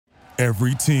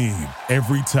Every team,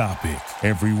 every topic,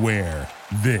 everywhere.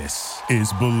 This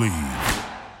is Believe.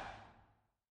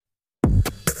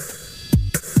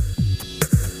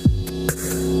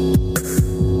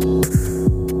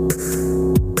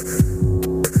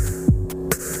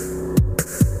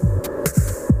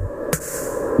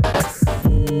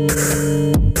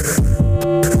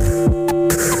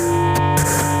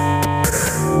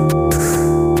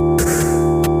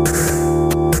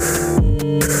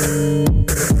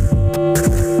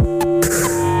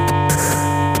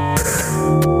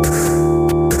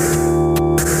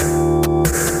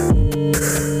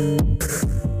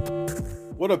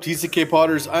 TCK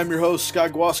Potters, I'm your host,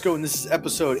 Scott Guasco, and this is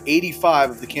episode 85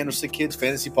 of the Candlestick Kids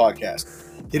Fantasy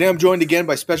Podcast. Today I'm joined again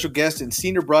by special guest and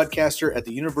senior broadcaster at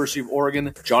the University of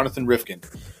Oregon, Jonathan Rifkind.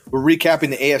 We're recapping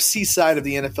the AFC side of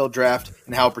the NFL draft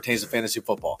and how it pertains to fantasy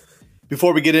football.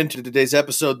 Before we get into today's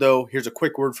episode, though, here's a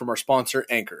quick word from our sponsor,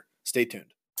 Anchor. Stay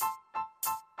tuned.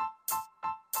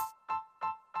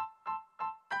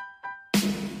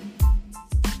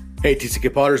 Hey,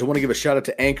 TCK Potters, I want to give a shout out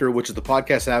to Anchor, which is the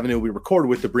podcast avenue we record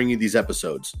with to bring you these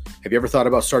episodes. Have you ever thought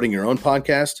about starting your own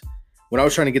podcast? When I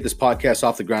was trying to get this podcast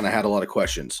off the ground, I had a lot of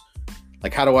questions.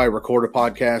 Like, how do I record a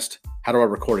podcast? How do I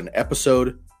record an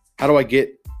episode? How do I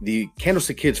get the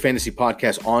Candlestick Kids Fantasy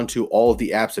Podcast onto all of the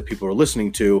apps that people are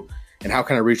listening to? And how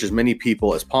can I reach as many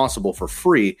people as possible for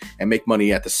free and make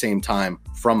money at the same time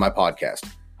from my podcast?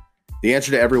 The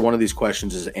answer to every one of these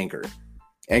questions is Anchor.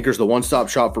 Anchor is the one-stop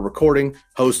shop for recording,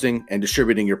 hosting, and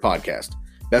distributing your podcast.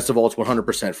 Best of all, it's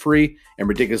 100% free and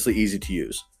ridiculously easy to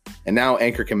use. And now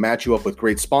Anchor can match you up with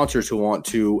great sponsors who want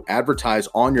to advertise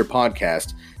on your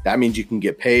podcast. That means you can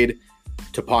get paid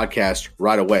to podcast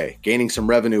right away. Gaining some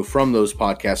revenue from those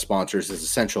podcast sponsors is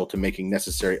essential to making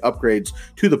necessary upgrades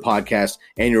to the podcast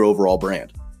and your overall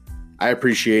brand. I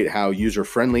appreciate how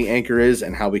user-friendly Anchor is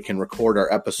and how we can record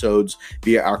our episodes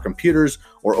via our computers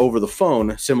or over the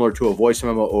phone, similar to a voice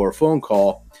memo or a phone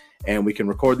call. And we can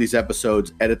record these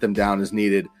episodes, edit them down as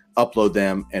needed, upload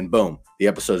them, and boom, the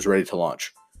episode is ready to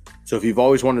launch. So if you've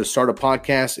always wanted to start a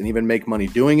podcast and even make money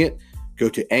doing it, go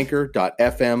to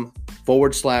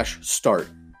anchor.fm/start.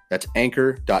 That's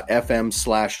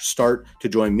anchor.fm/start to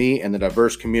join me and the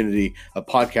diverse community of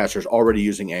podcasters already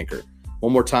using Anchor.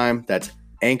 One more time, that's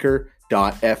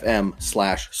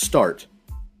anchor.fm/start.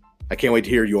 I can't wait to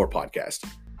hear your podcast.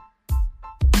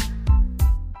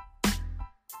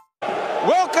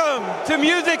 Welcome to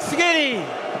Music City,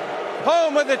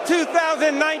 home of the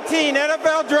 2019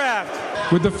 NFL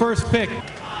Draft. With the first pick,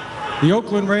 the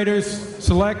Oakland Raiders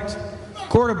select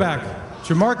quarterback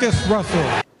Jamarcus Russell.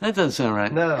 That doesn't sound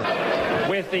right. No.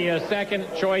 With the second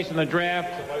choice in the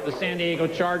draft, the San Diego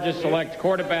Chargers select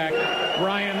quarterback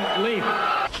Ryan Leaf.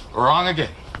 Wrong again.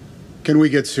 Can we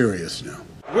get serious now?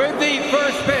 With the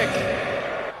first pick,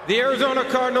 the Arizona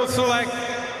Cardinals select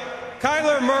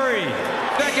Kyler Murray.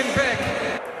 Second pick,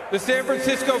 the San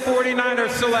Francisco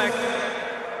 49ers select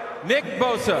Nick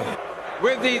Bosa.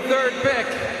 With the third pick,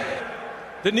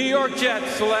 the New York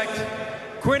Jets select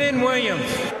Quinnen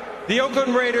Williams. The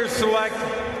Oakland Raiders select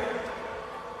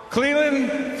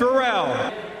Cleveland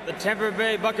Farrell. The Tampa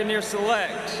Bay Buccaneers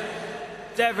select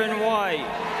Devin White.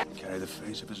 Carry the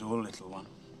face of his old little one.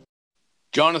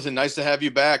 Jonathan, nice to have you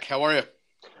back. How are you?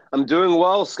 I'm doing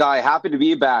well, Sky. Happy to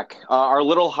be back. Our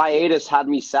little hiatus had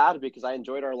me sad because I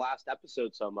enjoyed our last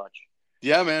episode so much.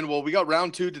 Yeah, man. Well, we got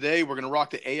round two today. We're going to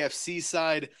rock the AFC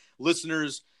side.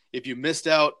 Listeners, if you missed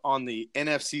out on the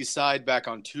NFC side back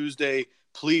on Tuesday,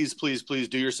 please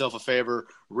do yourself a favor.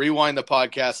 Rewind the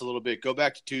podcast a little bit. Go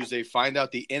back to Tuesday. Find out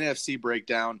the NFC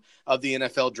breakdown of the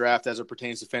NFL draft as it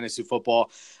pertains to fantasy football.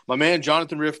 My man,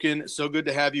 Jonathan Rifkind, so good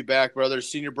to have you back, brother.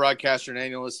 Senior broadcaster and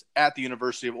analyst at the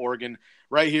University of Oregon,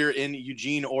 right here in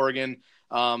Eugene, Oregon.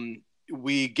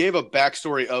 We gave a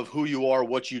backstory of who you are,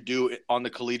 what you do on the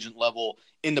collegiate level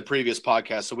in the previous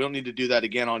podcast, so we don't need to do that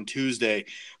again on Tuesday.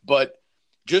 But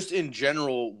just in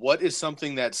general, what is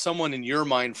something that someone in your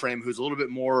mind frame who's a little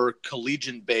bit more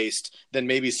collegiate based than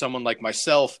maybe someone like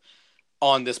myself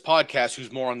on this podcast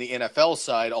who's more on the NFL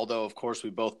side, although of course we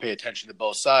both pay attention to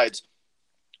both sides,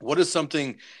 what is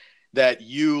something that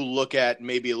you look at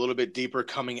maybe a little bit deeper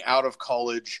coming out of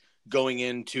college, going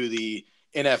into the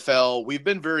NFL? We've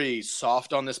been very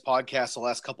soft on this podcast the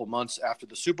last couple months after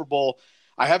the Super Bowl.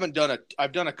 I've done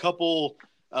a couple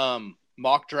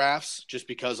mock drafts just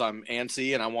because I'm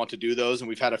antsy and I want to do those. And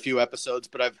we've had a few episodes,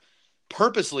 but I've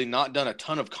purposely not done a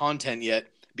ton of content yet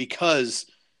because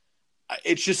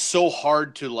it's just so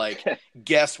hard to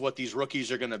guess what these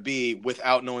rookies are going to be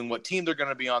without knowing what team they're going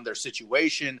to be on, their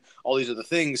situation, all these other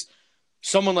things.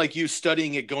 Someone like you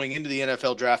studying it going into the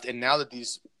NFL draft, and now that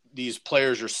these these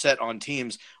players are set on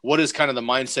teams. What is kind of the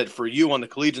mindset for you on the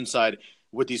collegiate side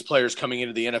with these players coming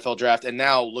into the NFL draft and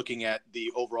now looking at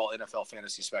the overall NFL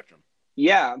fantasy spectrum?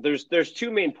 Yeah, there's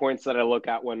two main points that I look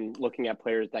at when looking at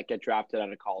players that get drafted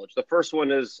out of college. The first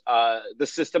one is the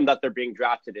system that they're being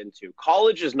drafted into.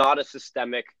 College is not a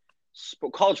systemic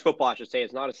college football, I should say,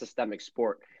 is not a systemic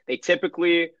sport.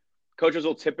 Coaches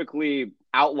will typically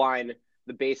outline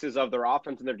the basis of their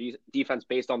offense and their defense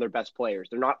based on their best players.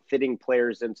 They're not fitting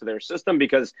players into their system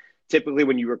because typically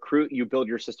when you recruit, you build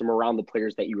your system around the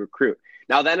players that you recruit.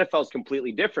 Now, the NFL is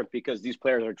completely different because these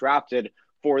players are drafted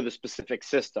for the specific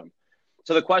system.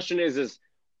 So the question is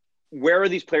where are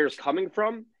these players coming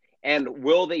from and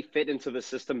will they fit into the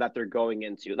system that they're going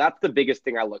into? That's the biggest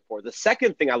thing I look for. The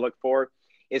second thing I look for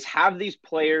is have these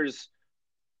players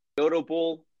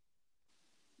notable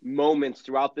moments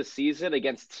throughout the season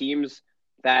against teams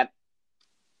that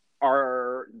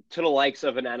are to the likes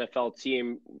of an NFL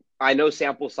team. I know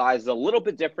sample size is a little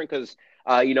bit different because,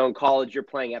 in college you're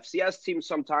playing FCS teams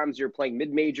sometimes, you're playing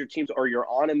mid-major teams, or you're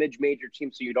on a mid-major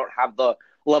team, so you don't have the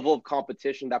level of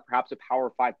competition that perhaps a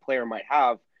Power 5 player might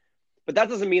have. But that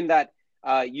doesn't mean that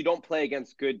you don't play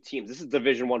against good teams. This is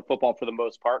Division I football for the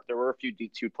most part. There were a few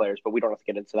D2 players, but we don't have to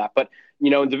get into that. But,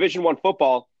 in Division I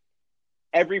football,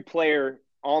 every player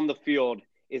on the field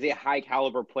is a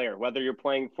high-caliber player, whether you're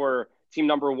playing for team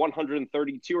number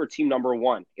 132 or team number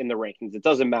 1 in the rankings. It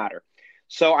doesn't matter.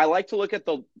 So I like to look at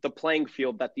the playing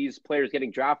field that these players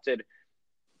getting drafted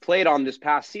played on this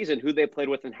past season, who they played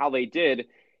with and how they did.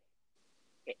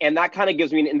 And that kind of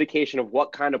gives me an indication of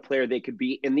what kind of player they could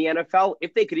be in the NFL,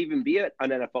 if they could even be an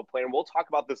NFL player. And we'll talk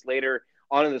about this later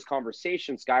on in this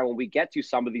conversation, Sky, when we get to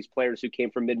some of these players who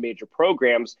came from mid-major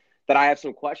programs that I have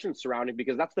some questions surrounding,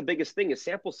 because that's the biggest thing is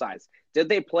sample size. Did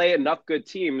they play enough good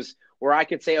teams where I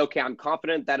could say, okay, I'm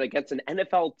confident that against an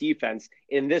NFL defense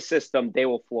in this system, they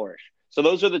will flourish? So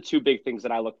those are the two big things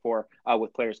that I look for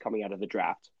with players coming out of the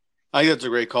draft. I think that's a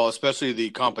great call, especially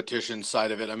the competition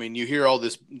side of it. I mean, you hear all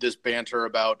this banter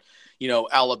about,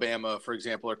 Alabama, for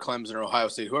example, or Clemson or Ohio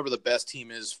State, whoever the best team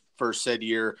is for said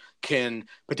year can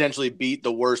potentially beat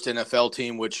the worst NFL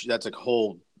team, which that's a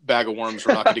whole bag of worms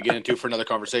we're not going to get into for another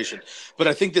conversation. But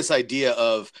I think this idea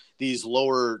of these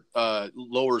lower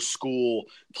school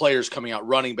players coming out,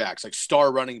 running backs, like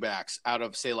star running backs out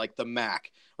of, say, like the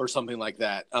MAC or something like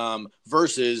that,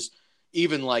 versus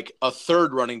even like a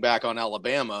third running back on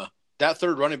Alabama. That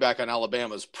third running back on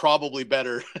Alabama is probably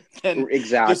better than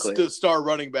the star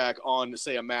running back on,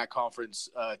 say, a MAC conference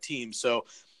team. So,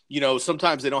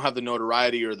 sometimes they don't have the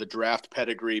notoriety or the draft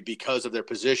pedigree because of their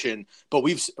position. But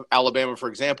Alabama, for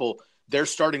example, their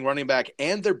starting running back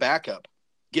and their backup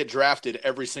get drafted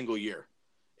every single year.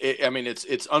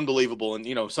 It's unbelievable.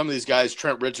 And, some of these guys,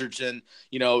 Trent Richardson,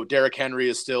 Derrick Henry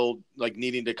is still like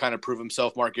needing to kind of prove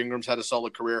himself. Mark Ingram's had a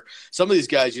solid career. Some of these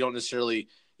guys, you don't necessarily,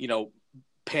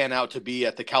 pan out to be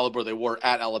at the caliber they were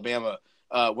at Alabama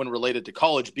when related to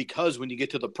college, because when you get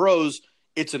to the pros,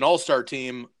 it's an all-star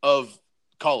team of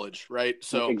college, right?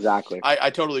 So exactly,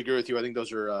 I totally agree with you. I think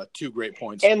those are two great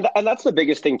points. And that's the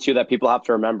biggest thing too that people have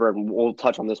to remember, and we'll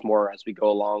touch on this more as we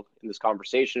go along in this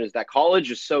conversation, is that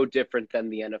college is so different than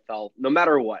the NFL. No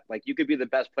matter what, like you could be the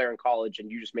best player in college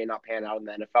and you just may not pan out in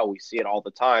the NFL. We see it all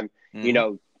the time.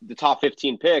 Mm-hmm. The top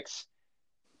 15 picks,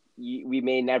 we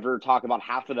may never talk about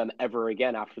half of them ever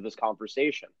again after this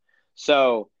conversation.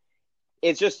 So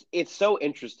it's so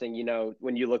interesting,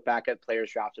 when you look back at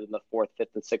players drafted in the 4th,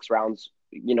 5th, and 6th rounds,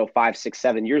 5, 6,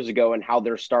 7 years ago, and how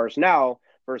they're stars now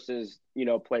versus,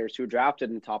 players who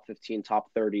drafted in top 15, top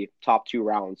 30, top 2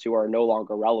 rounds who are no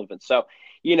longer relevant. So,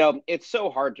 it's so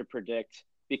hard to predict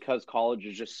because college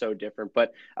is just so different,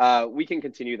 but we can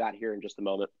continue that here in just a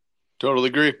moment. Totally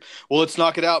agree. Well, let's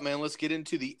knock it out, man. Let's get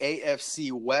into the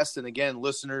AFC West. And again,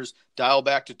 listeners, dial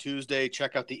back to Tuesday.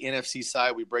 Check out the NFC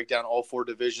side. We break down all 4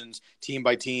 divisions, team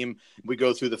by team. We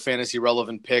go through the fantasy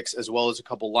relevant picks, as well as a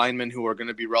couple linemen who are going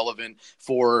to be relevant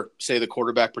for, say, the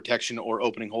quarterback protection or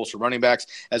opening holes for running backs,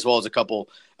 as well as a couple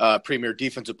premier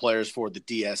defensive players for the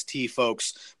DST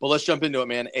folks. But let's jump into it,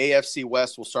 man. AFC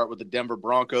West, we'll start with the Denver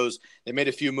Broncos. They made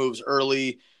a few moves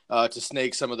early to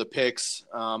snake some of the picks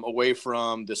away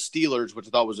from the Steelers, which I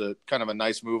thought was a kind of a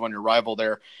nice move on your rival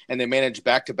there. And they managed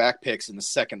back-to-back picks in the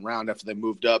 2nd round after they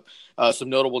moved up. Some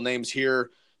notable names here: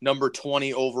 number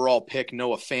 20 overall pick,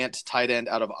 Noah Fant, tight end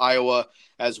out of Iowa,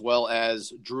 as well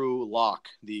as Drew Lock,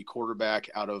 the quarterback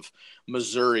out of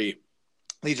Missouri.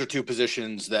 These are 2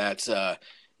 positions that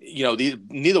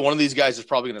neither one of these guys is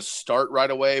probably going to start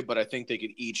right away, but I think they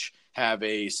could each have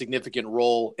a significant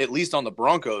role, at least on the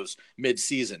Broncos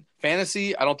mid-season.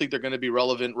 Fantasy, I don't think they're going to be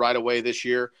relevant right away this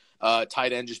year.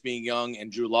 Tight end just being young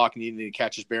and Drew Lock needing to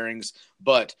catch his bearings.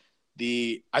 But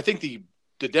I think the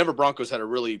Denver Broncos had a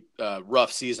really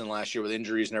rough season last year with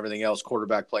injuries and everything else,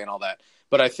 quarterback play and all that.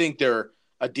 But I think they're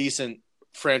a decent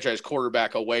franchise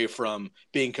quarterback away from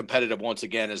being competitive once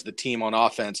again, as the team on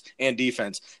offense and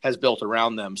defense has built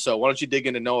around them. So why don't you dig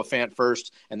into Noah Fant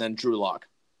first and then Drew Lock?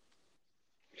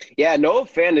 Yeah, Noah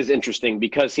Fant is interesting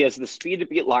because he has the speed to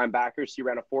beat linebackers. He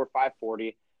ran a 4.5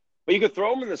 40, but you could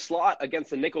throw him in the slot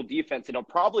against the nickel defense and he'll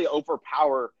probably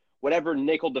overpower whatever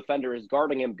nickel defender is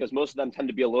guarding him, because most of them tend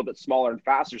to be a little bit smaller and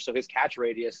faster. So his catch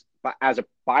radius as a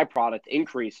byproduct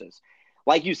increases.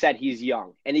 Like you said, he's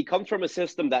young, and he comes from a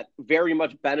system that very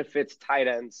much benefits tight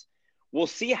ends. We'll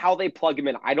see how they plug him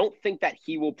in. I don't think that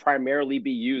he will primarily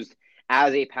be used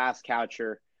as a pass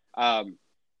catcher at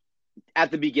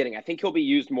the beginning. I think he'll be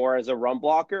used more as a run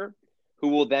blocker who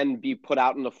will then be put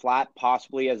out in the flat,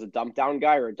 possibly as a dump down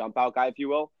guy or a dump out guy, if you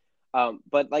will.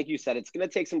 But like you said, it's going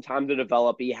to take some time to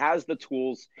develop. He has the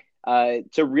tools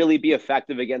to really be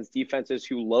effective against defenses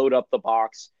who load up the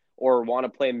box or want to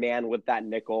play man with that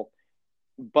nickel.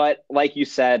 But like you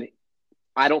said,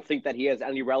 I don't think that he has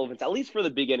any relevance, at least for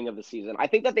the beginning of the season. I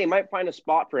think that they might find a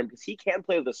spot for him because he can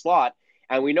play the slot.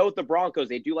 And we know with the Broncos,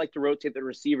 they do like to rotate the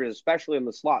receivers, especially in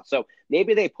the slot. So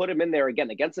maybe they put him in there again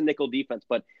against a nickel defense.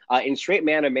 But in straight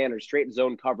man-to-man or straight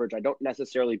zone coverage, I don't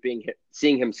necessarily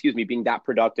seeing him being that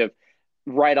productive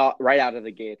right out of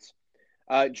the gates.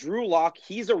 Drew Lock,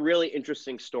 he's a really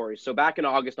interesting story. So back in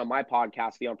August on my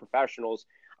podcast, The Unprofessionals,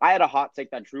 I had a hot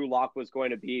take that Drew Lock was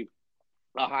going to be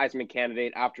a Heisman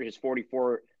candidate after his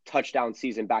 44 touchdown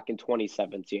season back in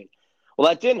 2017. Well,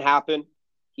 that didn't happen.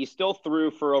 He still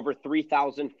threw for over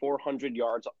 3,400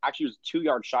 yards. Actually, he was 2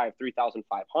 yards shy of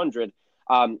 3,500.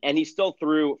 And he still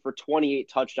threw for 28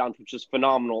 touchdowns, which is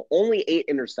phenomenal. Only 8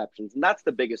 interceptions, and that's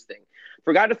the biggest thing.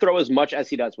 For a guy to throw as much as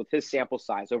he does with his sample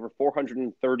size, over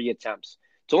 430 attempts,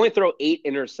 to only throw 8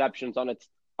 interceptions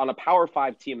on a Power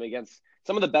 5 team against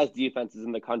some of the best defenses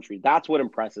in the country, that's what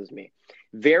impresses me.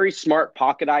 Very smart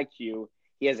pocket IQ.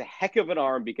 He has a heck of an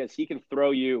arm because he can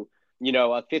throw you,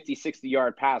 a 50,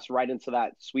 60-yard pass right into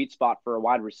that sweet spot for a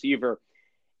wide receiver.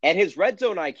 And his red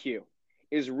zone IQ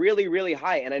is really, really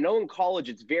high. And I know in college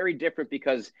it's very different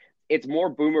because it's more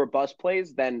boom or bust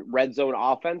plays than red zone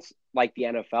offense like the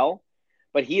NFL.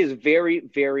 But he is very,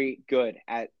 very good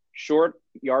at short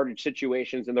yardage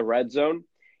situations in the red zone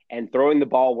and throwing the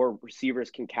ball where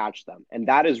receivers can catch them. And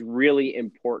that is really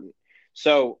important.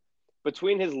 So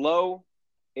between his low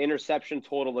interception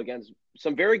total against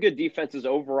some very good defenses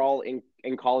overall in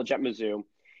college at Mizzou,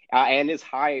 and his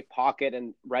high pocket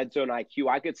and red zone IQ,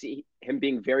 I could see him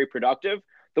being very productive.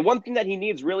 The one thing that he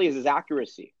needs really is his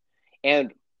accuracy.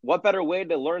 And what better way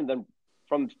to learn than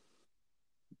from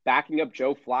backing up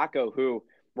Joe Flacco, who,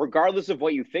 regardless of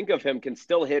what you think of him, can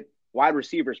still hit wide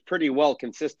receivers pretty well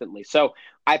consistently. So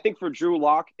I think for Drew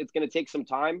Lock, it's going to take some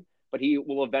time, but he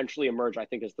will eventually emerge, I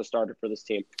think, as the starter for this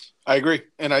team. I agree.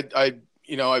 And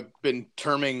I've been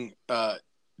terming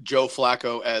Joe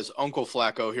Flacco as Uncle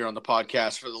Flacco here on the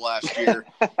podcast for the last year.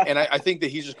 And I think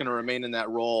that he's just going to remain in that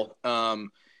role.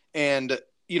 And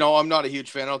I'm not a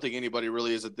huge fan. I don't think anybody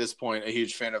really is at this point a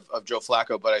huge fan of Joe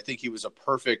Flacco, but I think he was a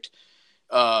perfect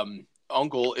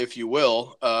uncle, if you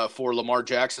will, for Lamar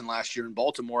Jackson last year in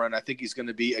Baltimore. And I think he's going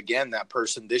to be, again, that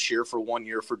person this year for 1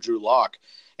 year for Drew Lock.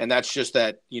 And that's just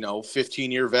that,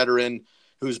 15-year veteran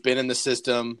who's been in the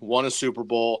system, won a Super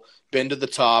Bowl, been to the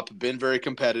top, been very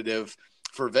competitive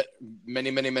for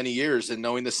many, many, many years, and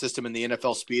knowing the system and the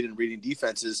NFL speed and reading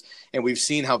defenses. And we've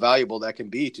seen how valuable that can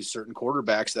be to certain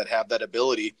quarterbacks that have that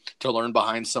ability to learn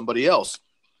behind somebody else.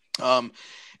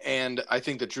 And I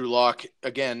think that Drew Lock,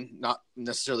 again, not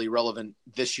necessarily relevant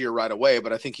this year right away,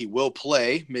 but I think he will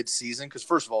play mid-season because,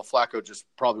 first of all, Flacco just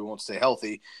probably won't stay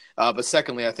healthy. But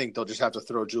secondly, I think they'll just have to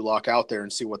throw Drew Lock out there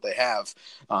and see what they have,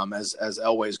 as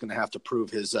Elway is going to have to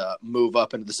prove his move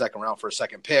up into the second round for a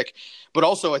second pick. But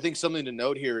also, I think something to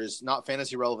note here is not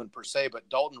fantasy relevant per se, but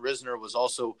Dalton Risner was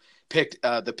also picked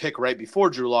the pick right before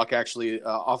Drew Lock, actually,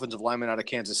 offensive lineman out of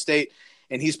Kansas State.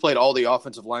 And he's played all the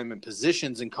offensive lineman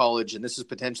positions in college, and this is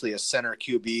potentially a center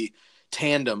QB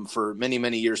tandem for many,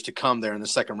 many years to come there in the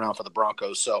second round for the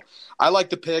Broncos. So I like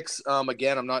the picks.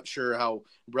 Again, I'm not sure how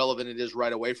relevant it is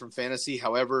right away from fantasy.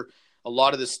 However, a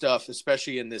lot of this stuff,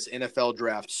 especially in this NFL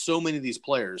draft, so many of these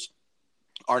players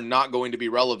are not going to be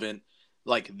relevant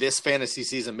like this fantasy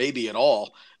season, maybe at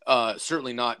all,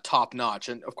 certainly not top notch.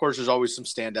 And of course, there's always some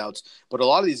standouts, but a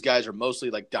lot of these guys are mostly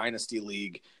like dynasty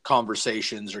league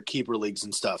conversations or keeper leagues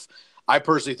and stuff. I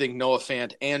personally think Noah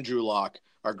Fant and Drew Lock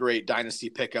are great dynasty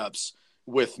pickups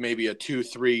with maybe a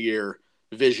 2-3 year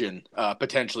vision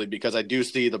potentially, because I do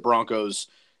see the Broncos,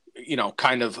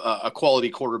 kind of a quality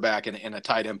quarterback and a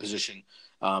tight end position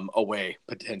away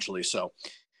potentially. So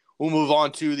we'll move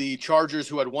on to the Chargers,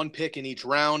 who had one pick in each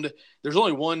round. There's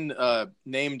only one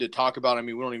name to talk about. I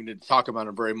mean, we don't even need to talk about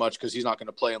him very much because he's not going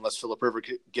to play unless Phillip Rivers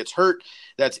gets hurt.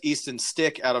 That's Easton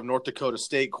Stick out of North Dakota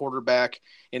State, quarterback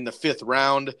in the 5th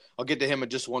round. I'll get to him in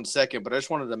just 1 second, but I just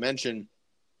wanted to mention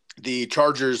the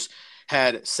Chargers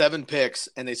had 7 picks,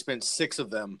 and they spent 6 of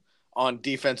them on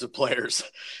defensive players.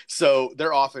 So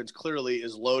their offense clearly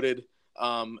is loaded.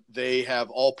 They have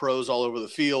all pros all over the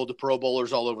field, Pro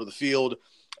Bowlers all over the field.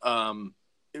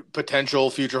 Potential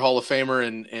future Hall of Famer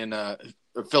and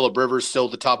Phillip Rivers still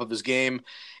at the top of his game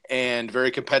and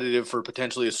very competitive for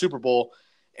potentially a Super Bowl.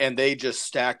 And they just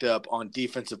stacked up on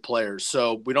defensive players.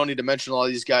 So we don't need to mention all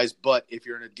these guys, but if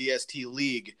you're in a DST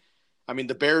league, I mean,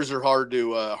 the Bears are hard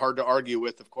to argue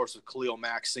with, of course, with Khalil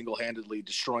Mack single-handedly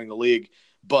destroying the league.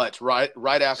 But right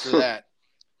after that,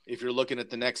 if you're looking at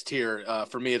the next tier,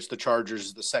 for me, it's the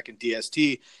Chargers, the second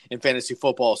DST in fantasy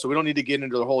football. So we don't need to get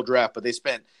into the whole draft, but they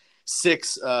spent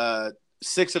six of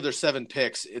their 7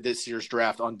 picks in this year's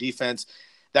draft on defense.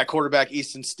 That quarterback,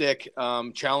 Easton Stick,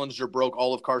 challenged or broke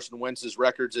all of Carson Wentz's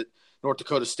records at North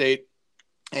Dakota State.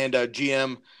 And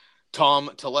GM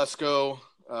Tom Telesco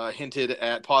hinted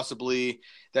at possibly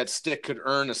that Stick could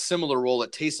earn a similar role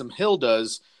that Taysom Hill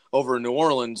does over in New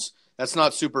Orleans. That's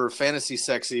not super fantasy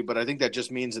sexy, but I think that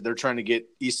just means that they're trying to get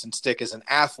Easton Stick as an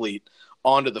athlete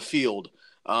onto the field.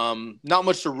 Not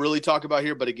much to really talk about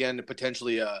here, but again,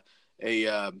 potentially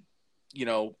a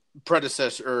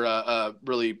predecessor or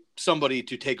really somebody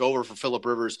to take over for Phillip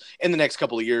Rivers in the next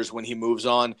couple of years when he moves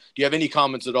on. Do you have any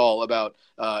comments at all about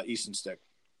Easton Stick?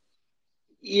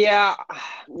 Yeah,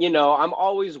 I'm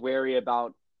always wary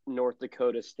about North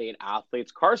Dakota State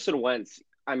athletes. Carson Wentz,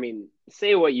 I mean,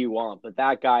 say what you want, but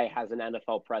that guy has an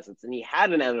NFL presence, and he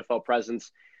had an NFL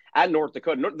presence at North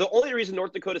Dakota. The only reason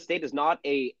North Dakota State is not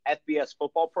a FBS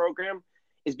football program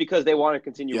is because they want to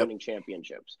continue winning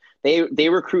championships. They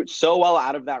recruit so well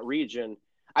out of that region.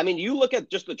 I mean, you look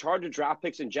at just the Charger draft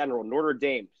picks in general, Notre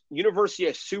Dame, University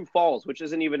of Sioux Falls, which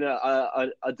isn't even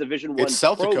a Division I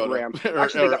South program.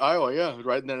 Dakota or Iowa, yeah,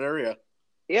 right in that area.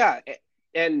 Yeah,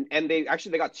 and they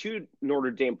got 2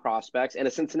 Notre Dame prospects and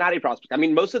a Cincinnati prospect. I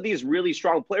mean, most of these really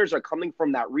strong players are coming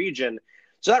from that region.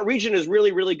 So that region is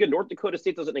really, really good. North Dakota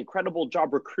State does an incredible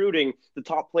job recruiting the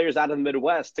top players out of the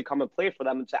Midwest to come and play for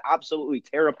them and to absolutely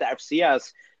tear up the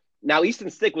FCS. Now, Easton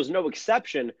Stick was no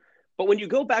exception. But when you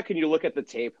go back and you look at the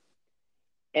tape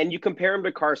and you compare him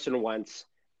to Carson Wentz,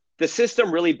 the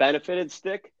system really benefited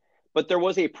Stick, but there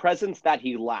was a presence that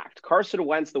he lacked. Carson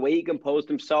Wentz, the way he composed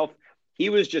himself, he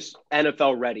was just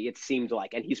NFL ready, it seemed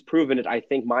like. And he's proven it, I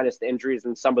think, minus the injuries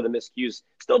and some of the miscues.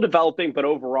 Still developing, but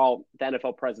overall, the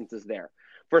NFL presence is there.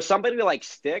 For somebody like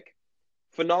Stick,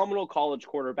 phenomenal college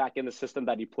quarterback in the system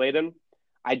that he played in,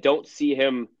 I don't see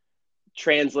him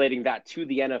translating that to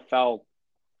the NFL.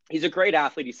 He's a great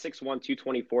athlete. He's 6'1",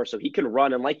 224, so he can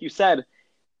run. And like you said,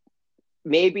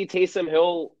 maybe Taysom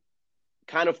Hill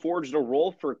kind of forged a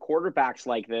role for quarterbacks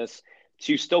like this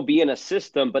to still be in a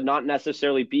system, but not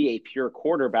necessarily be a pure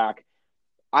quarterback.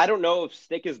 I don't know if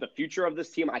Stick is the future of this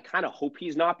team. I kind of hope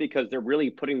he's not, because they're really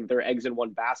putting their eggs in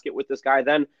one basket with this guy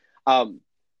then.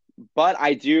 But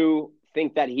I do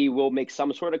think that he will make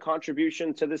some sort of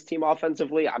contribution to this team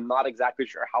offensively. I'm not exactly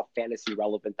sure how fantasy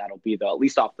relevant that'll be, though, at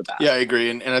least off the bat. Yeah, I agree.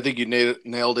 And I think you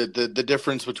nailed it. The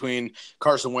difference between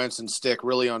Carson Wentz and Stick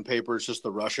really on paper is just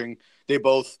the rushing. They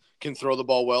both can throw the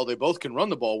ball well. They both can run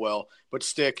the ball well, but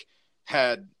Stick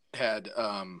had kind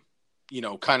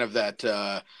of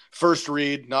that first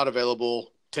read, not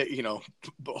available,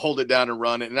 hold it down and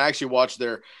run it. And I actually watched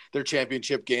their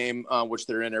championship game, which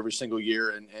they're in every single year,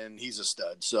 and he's a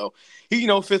stud. So he,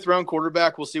 5th round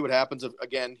quarterback. We'll see what happens.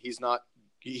 Again,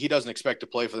 he doesn't expect to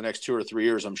play for the next 2 or 3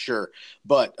 years, I'm sure.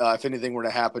 But if anything were to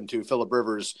happen to Phillip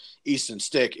Rivers, Easton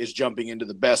Stick is jumping into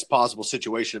the best possible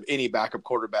situation of any backup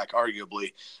quarterback,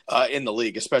 arguably, in the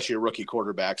league, especially a rookie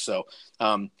quarterback. So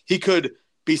he could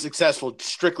be successful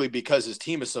strictly because his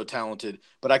team is so talented.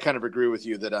 But I kind of agree with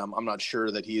you that I'm not sure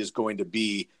that he is going to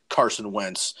be Carson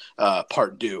Wentz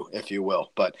part 2, if you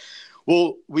will. But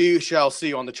we shall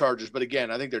see on the Chargers. But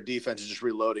again, I think their defense is just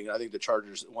reloading. I think the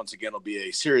Chargers, once again, will be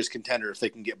a serious contender if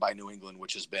they can get by New England,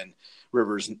 which has been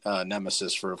Rivers'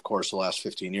 nemesis for, of course, the last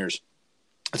 15 years.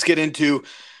 Let's get into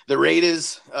the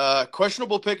Raiders.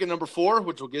 Questionable pick at number 4,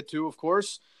 which we'll get to, of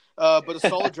course, but a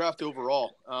solid draft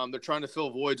overall. They're trying to fill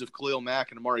voids of Khalil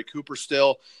Mack and Amari Cooper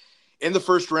still. In the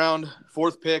first round,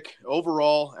 4th pick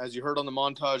overall, as you heard on the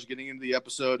montage getting into the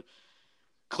episode,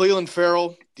 Clelin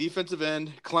Ferrell, defensive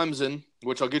end, Clemson,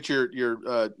 which I'll get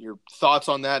your thoughts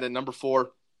on that at number 4.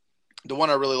 The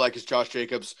one I really like is Josh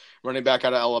Jacobs, running back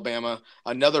out of Alabama,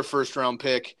 another first-round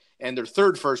pick, and their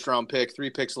 3rd first-round pick,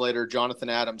 3 picks later, Jonathan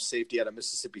Adams, safety out of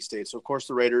Mississippi State. So, of course,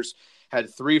 the Raiders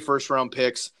had 3 first-round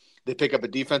picks. They pick up a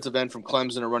defensive end from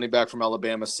Clemson, a running back from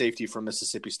Alabama, safety from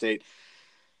Mississippi State.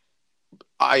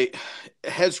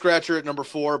 Head scratcher at number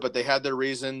 4, but they had their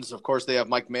reasons. Of course, they have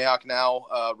Mike Mayock now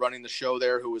running the show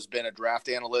there, who has been a draft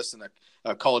analyst and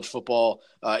a college football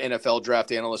NFL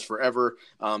draft analyst forever.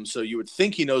 So you would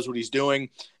think he knows what he's doing.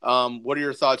 What are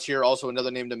your thoughts here? Also,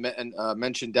 another name to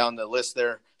mention down the list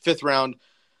there, 5th round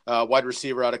wide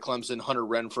receiver out of Clemson, Hunter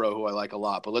Renfrow, who I like a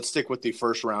lot. But let's stick with the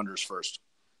first rounders first.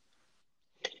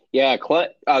 Yeah,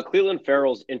 Clelin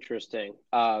Ferrell's interesting.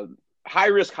 High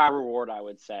risk, high reward, I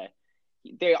would say.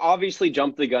 They obviously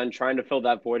jumped the gun trying to fill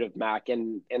that void of Mack,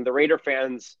 and the Raider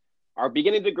fans are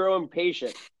beginning to grow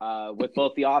impatient with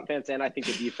both the offense and I think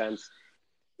the defense.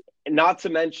 Not to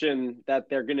mention that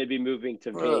they're going to be moving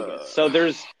to Vegas. So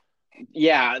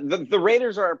the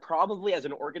Raiders are probably as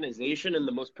an organization in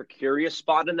the most precarious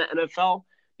spot in the NFL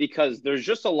because there's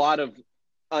just a lot of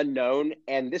unknown,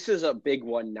 and this is a big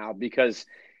one now because,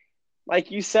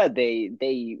 like you said,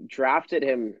 they drafted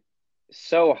him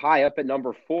so high up at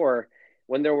number 4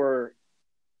 when there were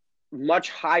much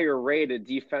higher rated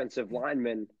defensive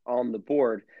linemen on the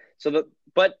board.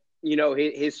 But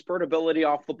his spurt ability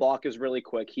off the block is really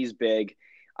quick. He's big.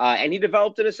 And he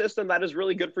developed in a system that is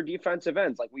really good for defensive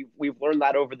ends. Like we've learned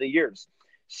that over the years.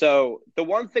 So the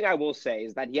one thing I will say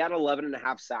is that he had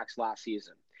 11.5 sacks last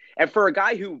season. And for a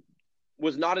guy who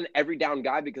was not an every down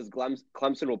guy because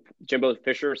Clemson Jimbo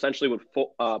Fisher essentially would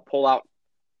pull out,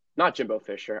 not Jimbo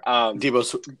Fisher. Dabo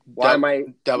Yes,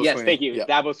 Swinney. thank you. Yeah.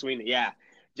 Dabo Swinney. Yeah.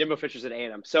 Jimbo Fisher's at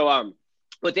A&M. So,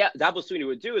 what Dabo Swinney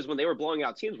would do is when they were blowing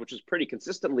out teams, which is pretty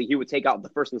consistently, he would take out the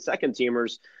first and second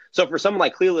teamers. So for someone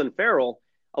like Clelin Ferrell,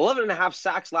 11.5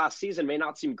 sacks last season may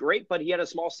not seem great, but he had a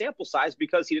small sample size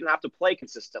because he didn't have to play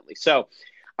consistently. So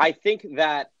I think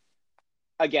that,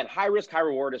 again, high risk, high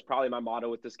reward is probably my motto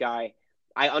with this guy.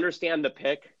 I understand the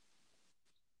pick.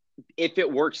 If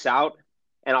it works out,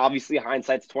 and obviously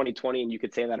hindsight's 2020, and you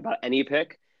could say that about any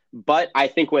pick. But I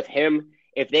think with him,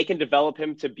 if they can develop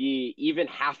him to be even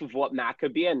half of what Matt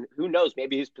could be, and who knows,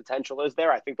 maybe his potential is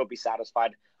there, I think they'll be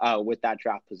satisfied with that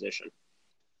draft position.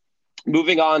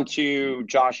 Moving on to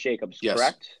Josh Jacobs, yes.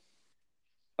 Correct?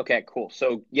 Okay, cool.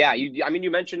 So, yeah, you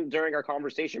mentioned during our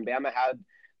conversation, Bama had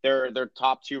their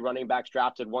top 2 running backs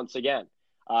drafted once again.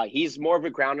 He's more of a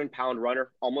ground and pound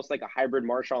runner, almost like a hybrid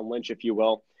Marshawn Lynch, if you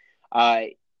will.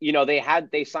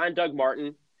 They signed Doug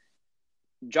Martin.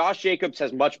 Josh Jacobs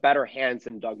has much better hands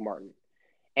than Doug Martin.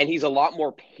 And he's a lot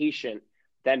more patient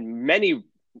than many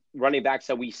running backs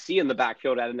that we see in the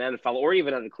backfield at an NFL or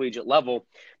even at a collegiate level.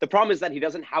 The problem is that he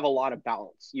doesn't have a lot of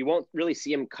balance. You won't really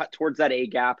see him cut towards that A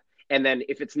gap. And then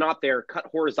if it's not there, cut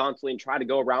horizontally and try to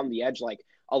go around the edge like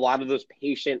a lot of those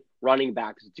patient running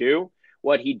backs do.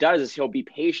 What he does is he'll be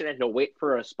patient and he'll wait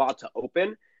for a spot to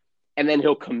open and then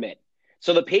he'll commit.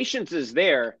 So the patience is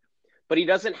there, but he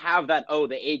doesn't have that,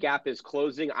 the A gap is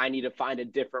closing, I need to find a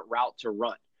different route to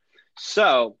run.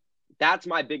 So that's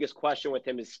my biggest question with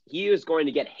him is he is going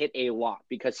to get hit a lot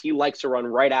because he likes to run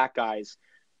right at guys.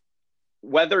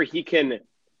 Whether he can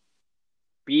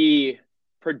be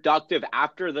productive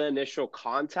after the initial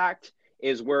contact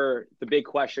is where the big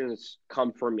questions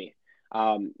come for me.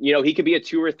 He could be a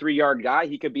 2 or 3 yard guy.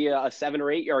 He could be a 7 or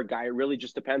 8 yard guy. It really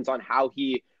just depends on how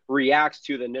he reacts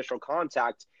to the initial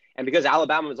contact. And because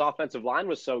Alabama's offensive line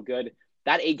was so good,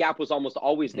 that A gap was almost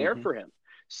always there for him.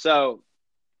 So,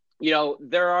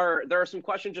 there are some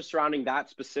questions just surrounding that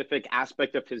specific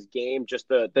aspect of his game, just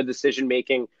the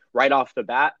decision-making right off the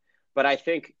bat. But I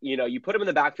think, you put him in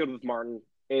the backfield with Martin,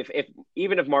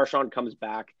 even if Marshawn comes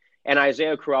back and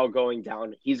Isaiah Crowell going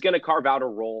down, he's going to carve out a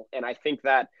role. And I think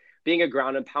that being a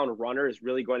ground and pound runner is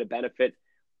really going to benefit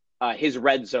his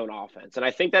red zone offense. And I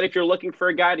think that if you're looking for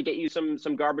a guy to get you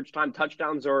some garbage time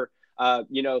touchdowns or,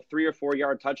 3 or 4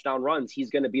 yard touchdown runs, he's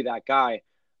going to be that guy.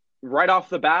 Right off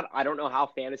the bat, I don't know how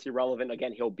fantasy relevant,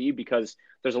 again, he'll be because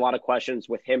there's a lot of questions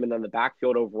with him and then the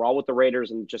backfield overall with the Raiders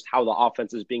and just how the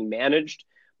offense is being managed.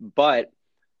 But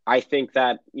I think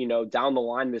that, down the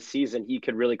line this season, he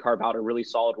could really carve out a really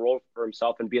solid role for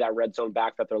himself and be that red zone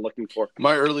back that they're looking for.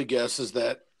 My early guess is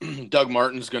that Doug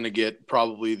Martin's going to get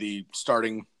probably the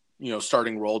starting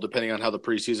starting role depending on how the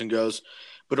preseason goes.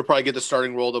 But he'll probably get the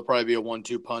starting role. There'll probably be a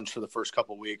 1-2 punch for the first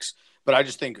couple weeks. But I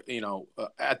just think,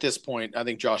 at this point, I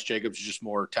think Josh Jacobs is just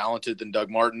more talented than Doug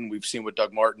Martin. We've seen what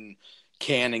Doug Martin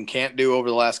can and can't do over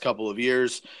the last couple of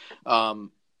years.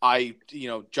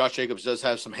 Josh Jacobs does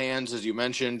have some hands, as you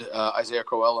mentioned. Isaiah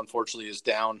Crowell, unfortunately, is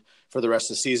down for the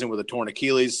rest of the season with a torn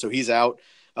Achilles, so he's out.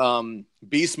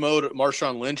 Beast mode,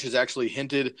 Marshawn Lynch has actually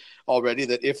hinted already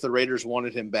that if the Raiders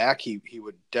wanted him back, he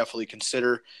would definitely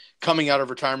consider coming out of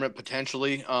retirement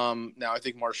potentially. Now, I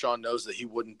think Marshawn knows that he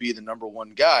wouldn't be the number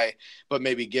one guy, but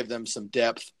maybe give them some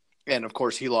depth. And, of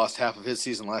course, he lost half of his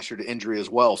season last year to injury as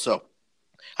well. So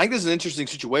I think this is an interesting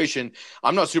situation.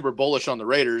 I'm not super bullish on the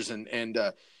Raiders and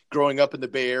growing up in the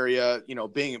Bay Area,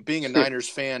 being a Niners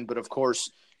fan, but, of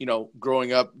course,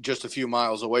 growing up just a few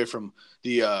miles away from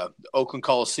the Oakland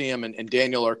Coliseum, and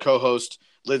Daniel, our co-host,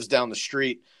 lives down the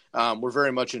street. We're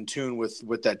very much in tune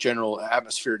with that general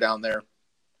atmosphere down there.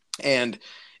 And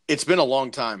it's been a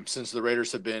long time since the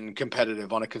Raiders have been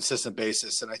competitive on a consistent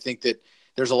basis. And I think that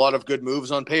there's a lot of good moves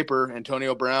on paper.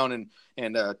 Antonio Brown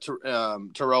and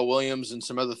Terrell Williams and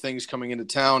some other things coming into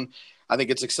town. I think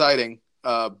it's exciting.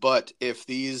 But if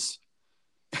these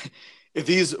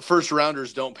first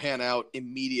rounders don't pan out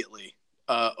immediately,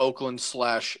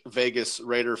 Oakland/Vegas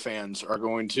Raider fans are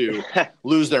going to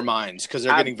lose their minds because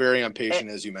they're getting very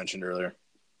impatient, as you mentioned earlier.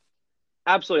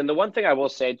 Absolutely. And the one thing I will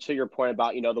say to your point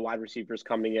about, the wide receivers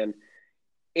coming in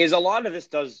is a lot of this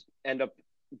does end up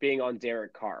being on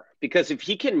Derek Carr, because if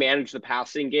he can manage the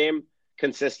passing game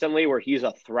consistently where he's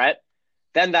a threat,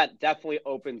 then that definitely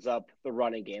opens up the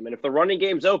running game. And if the running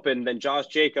game's open, then Josh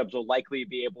Jacobs will likely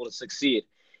be able to succeed.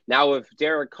 Now, if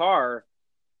Derek Carr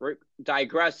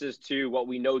digresses to what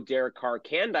we know Derek Carr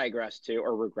can digress to,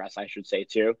 or regress, I should say,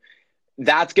 to,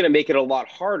 that's going to make it a lot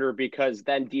harder, because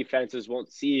then defenses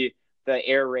won't see the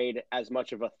air raid as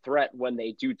much of a threat when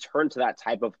they do turn to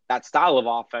that style of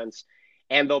offense,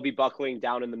 and they'll be buckling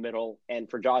down in the middle. And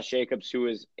for Josh Jacobs, who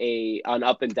is an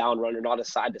up and down runner, not a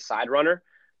side to side runner,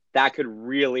 that could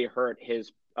really hurt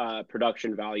his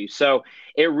production value. So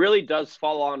it really does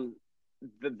fall on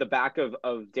the back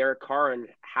of Derek Carr and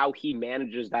how he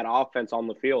manages that offense on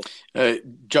the field.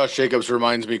 Josh Jacobs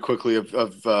reminds me quickly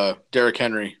of Derrick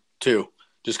Henry too.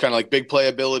 Just kind of like big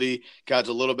playability, got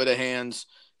a little bit of hands,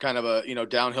 kind of a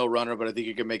downhill runner, but I think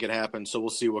he can make it happen. So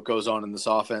we'll see what goes on in this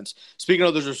offense. Speaking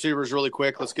of those receivers really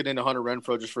quick, let's get into Hunter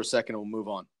Renfrow just for a second and we'll move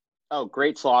on. Oh,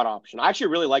 great slot option. I actually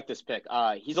really like this pick.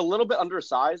 He's a little bit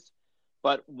undersized,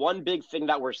 but one big thing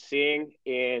that we're seeing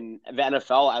in the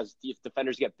NFL as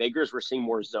defenders get bigger is we're seeing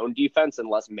more zone defense and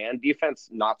less man defense.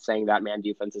 Not saying that man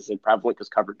defense isn't prevalent, because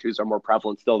cover twos are more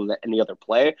prevalent still than any other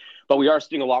play, but we are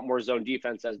seeing a lot more zone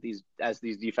defense as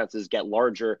these defenses get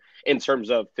larger in terms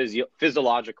of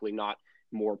physiologically, not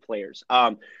more players.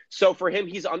 So for him,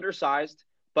 he's undersized,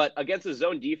 but against a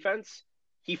zone defense,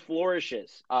 he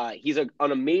flourishes. He's an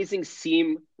amazing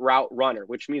seam route runner,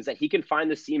 which means that he can find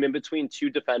the seam in between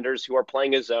two defenders who are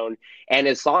playing a zone. And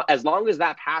as long as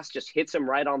that pass just hits him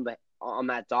right on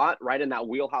that dot, right in that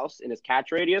wheelhouse in his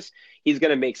catch radius, he's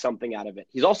going to make something out of it.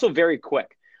 He's also very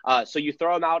quick. So you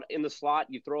throw him out in the slot,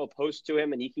 you throw a post to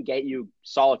him, and he can get you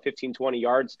solid 15, 20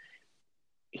 yards.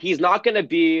 He's not going to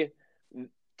be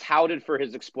touted for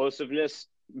his explosiveness,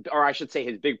 or I should say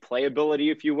his big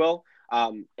playability, if you will.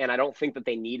 And I don't think that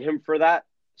they need him for that.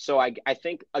 So I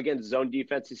think against zone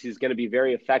defenses, he's going to be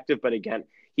very effective. But again,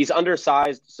 he's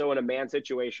undersized. So in a man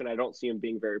situation, I don't see him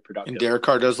being very productive. And Derek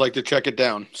Carr does like to check it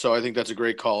down. So I think that's a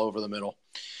great call over the middle.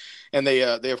 And they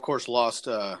of course lost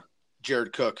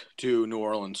Jared Cook to New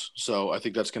Orleans. So I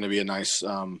think that's going to be a nice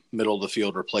middle of the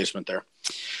field replacement there.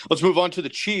 Let's move on to the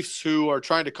Chiefs, who are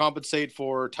trying to compensate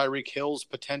for Tyreek Hill's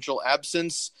potential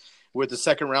absence with the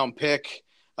second round pick.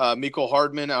 Mecole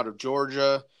Hardman out of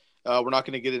Georgia. We're not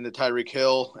going to get into Tyreek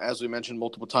Hill. As we mentioned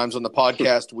multiple times on the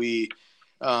podcast, we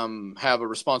have a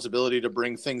responsibility to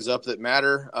bring things up that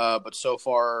matter. But so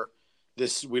far,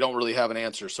 we don't really have an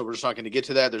answer. So we're just not going to get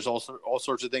to that. There's also all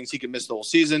sorts of things. He could miss the whole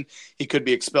season. He could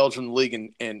be expelled from the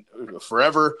league and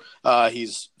forever.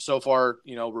 He's so far,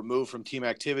 removed from team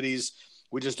activities.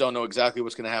 We just don't know exactly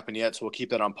what's going to happen yet. So we'll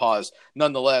keep that on pause.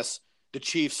 Nonetheless, the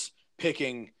Chiefs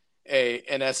picking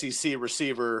an SEC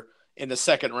receiver in the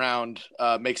second round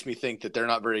makes me think that they're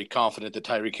not very confident that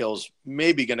Tyreek Hill's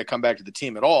maybe going to come back to the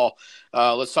team at all.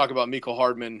 Let's talk about Mecole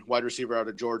Hardman, wide receiver out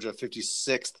of Georgia,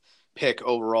 56th pick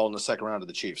overall in the second round of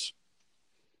the Chiefs.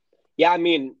 Yeah, I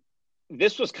mean,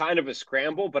 this was kind of a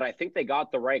scramble, but I think they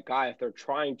got the right guy if they're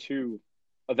trying to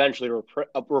eventually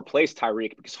replace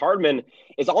Tyreek, because Hardman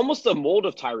is almost a mold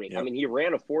of Tyreek. Yep. I mean, he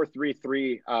ran a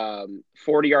 4.33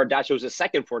 40-yard dash. It was his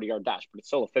second 40-yard dash, but it's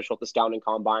still official at the Scouting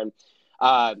Combine.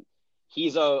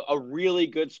 He's a really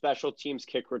good special teams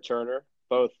kick returner,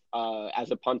 both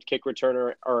as a punt kick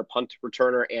returner or a punt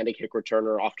returner and a kick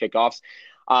returner off kickoffs.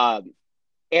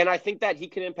 And I think that he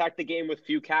can impact the game with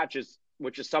few catches,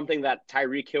 which is something that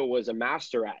Tyreek Hill was a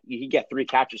master at. He get 3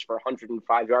 catches for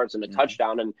 105 yards and a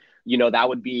touchdown. And, that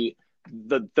would be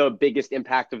the biggest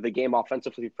impact of the game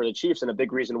offensively for the Chiefs and a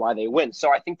big reason why they win.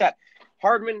 So I think that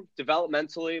Hardman,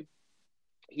 developmentally,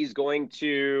 he's going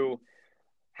to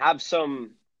have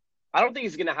some – I don't think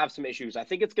he's going to have some issues. I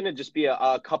think it's going to just be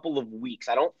a couple of weeks.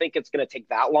 I don't think it's going to take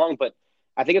that long, but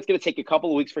I think it's going to take a couple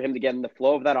of weeks for him to get in the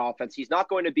flow of that offense. He's not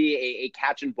going to be a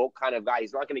catch and bulk kind of guy.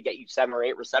 He's not going to get you 7 or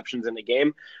 8 receptions in a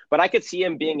game, but I could see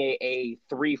him being a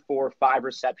 3, 4, 5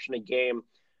 reception a game,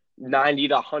 90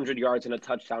 to 100 yards and a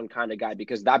touchdown kind of guy,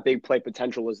 because that big play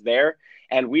potential is there.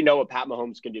 And we know what Pat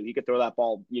Mahomes can do. He could throw that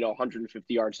ball,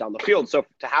 150 yards down the field. So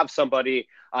to have somebody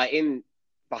in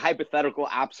the hypothetical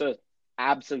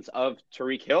absence of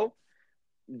Tyreek Hill,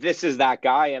 this is that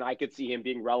guy, and I could see him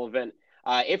being relevant,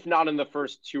 if not in the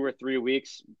first 2 or 3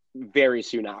 weeks, very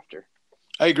soon after.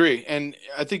 I agree, and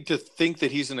I think to think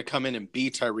that he's going to come in and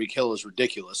beat Tyreek Hill is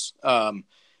ridiculous.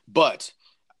 But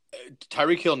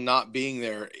Tyreek Hill not being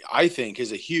there, I think,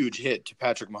 is a huge hit to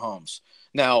Patrick Mahomes.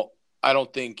 Now, I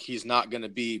don't think he's not going to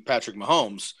be Patrick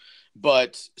Mahomes,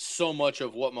 but so much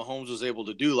of what Mahomes was able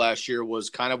to do last year was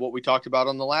kind of what we talked about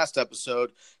on the last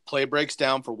episode. Play breaks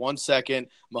down for 1 second.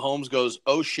 Mahomes goes,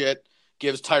 oh, shit,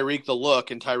 gives Tyreek the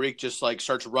look, and Tyreek just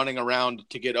starts running around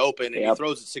to get open, and he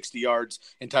throws it 60 yards,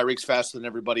 and Tyreek's faster than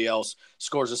everybody else,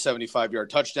 scores a 75-yard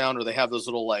touchdown, or they have those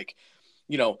little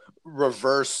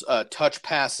reverse touch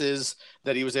passes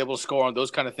that he was able to score on,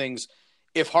 those kind of things.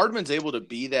 If Hardman's able to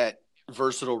be that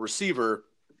versatile receiver,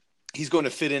 he's going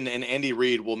to fit in, and Andy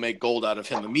Reid will make gold out of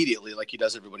him immediately like he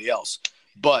does everybody else.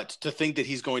 But to think that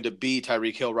he's going to be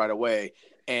Tyreek Hill right away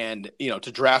and,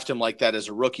 to draft him like that as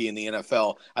a rookie in the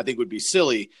NFL, I think would be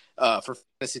silly for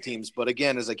fantasy teams. But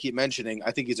again, as I keep mentioning,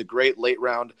 I think he's a great late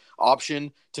round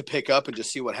option to pick up and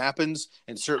just see what happens,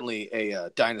 and certainly a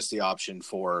dynasty option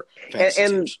for fantasy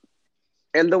teams.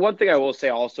 And the one thing I will say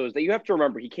also is that you have to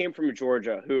remember he came from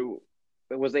Georgia, who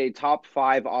was a top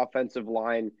 5 offensive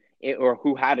line, or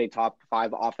who had a top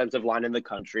 5 offensive line in the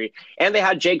country. And they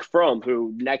had Jake Fromm,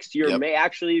 who next year may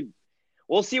actually –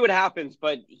 we'll see what happens,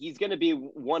 but he's going to be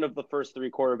one of the first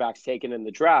 3 quarterbacks taken in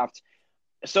the draft.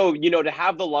 So, to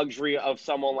have the luxury of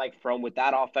someone like Fromm with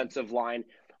that offensive line,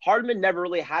 Hardman never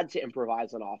really had to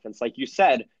improvise on offense. Like you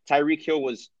said, Tyreek Hill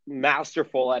was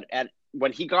masterful at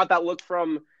when he got that look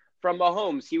from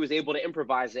Mahomes, he was able to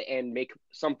improvise it and make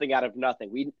something out of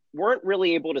nothing. We weren't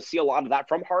really able to see a lot of that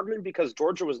from Hardman because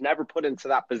Georgia was never put into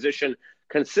that position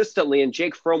consistently, and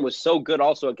Jake Fromm was so good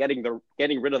also at getting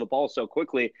rid of the ball so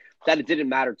quickly that it didn't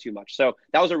matter too much. So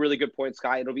that was a really good point,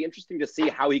 Sky. It'll be interesting to see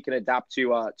how he can adapt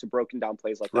to broken down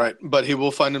plays like that. Right, but he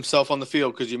will find himself on the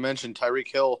field because you mentioned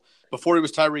Tyreek Hill. Before he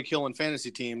was Tyreek Hill in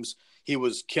fantasy teams, he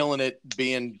was killing it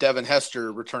being Devin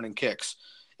Hester returning kicks.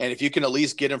 And if you can at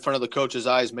least get in front of the coach's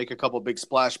eyes, make a couple big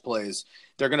splash plays,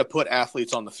 they're going to put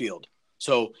athletes on the field.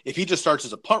 So if he just starts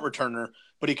as a punt returner,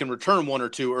 but he can return 1 or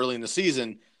 2 early in the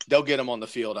season, they'll get him on the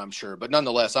field, I'm sure. But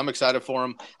nonetheless, I'm excited for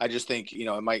him. I just think,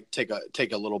 it might take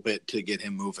a little bit to get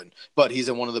him moving. But he's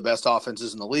in one of the best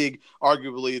offenses in the league,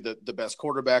 arguably the best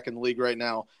quarterback in the league right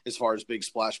now as far as big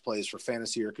splash plays for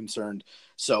fantasy are concerned.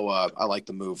 So I like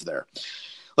the move there.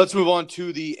 Let's move on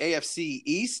to the AFC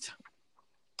East.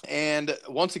 And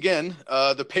once again,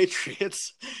 the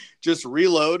Patriots just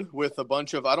reload with a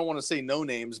bunch of, I don't want to say no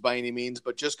names by any means,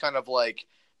 but just kind of like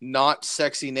not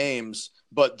sexy names,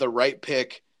 but the right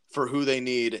pick for who they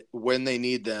need when they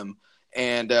need them.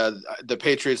 And the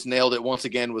Patriots nailed it once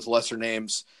again with lesser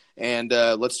names. And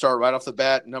let's start right off the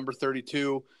bat, number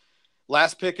 32.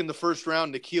 Last pick in the first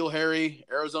round, N'Keal Harry,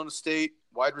 Arizona State,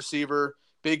 wide receiver,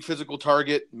 big physical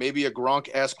target, maybe a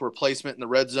Gronk-esque replacement in the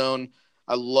red zone.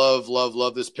 I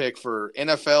love this pick for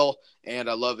NFL, and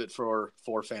I love it for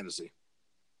fantasy.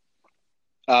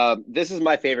 This is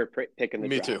my favorite pick in the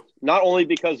draft. Me too. Not only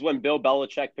because when Bill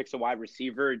Belichick picks a wide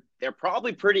receiver, they're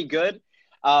probably pretty good,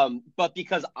 but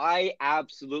because I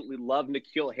absolutely love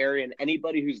N'Keal Harry, and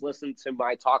anybody who's listened to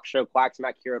my talk show, Quack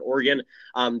Smack here at Oregon,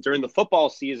 during the football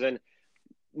season,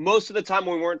 most of the time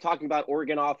when we weren't talking about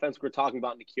Oregon offense, we're talking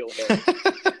about N'Keal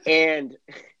Harry. And,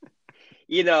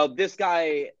 this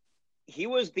guy – he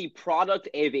was the product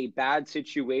of a bad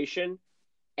situation,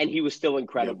 and he was still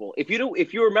incredible. Yep.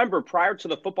 If you remember, prior to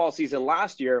the football season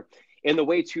last year, in the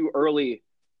way too early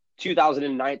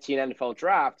 2019 NFL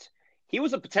draft, he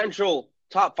was a potential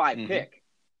top 5 pick.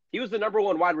 He was the number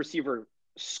 1 wide receiver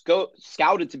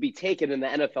scouted to be taken in the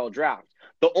NFL draft.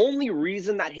 The only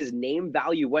reason that his name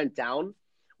value went down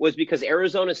was because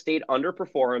Arizona State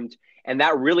underperformed, and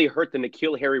that really hurt the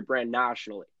N'Keal Harry brand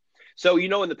nationally. So,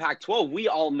 in the Pac-12, we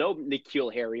all know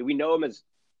N'Keal Harry. We know him as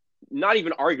not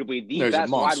even arguably the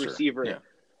best wide receiver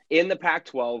in the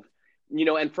Pac-12.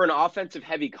 And for an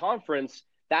offensive-heavy conference,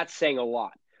 that's saying a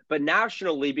lot. But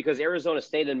nationally, because Arizona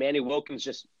State and Manny Wilkins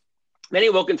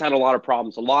had a lot of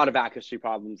problems, a lot of accuracy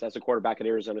problems as a quarterback at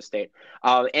Arizona State.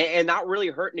 And that really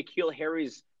hurt N'Keal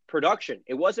Harry's production.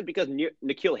 It wasn't because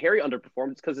N'Keal Harry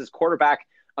underperformed. It's because his quarterback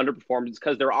underperformed. It's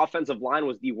because their offensive line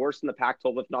was the worst in the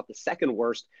Pac-12, if not the second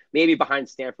worst, maybe behind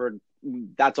Stanford.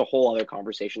 That's a whole other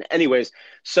conversation. Anyways,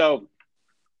 so,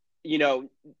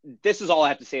 this is all I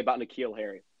have to say about N'Keal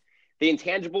Harry. The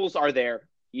intangibles are there.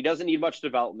 He doesn't need much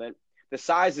development. The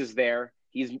size is there.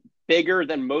 He's bigger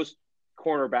than most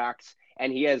cornerbacks,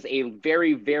 and he has a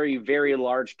very, very, very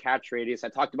large catch radius. I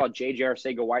talked about J.J.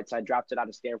 Arcega-Whiteside, drafted out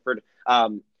of Stanford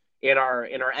in our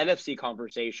NFC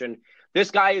conversation.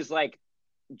 This guy is like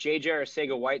J.J.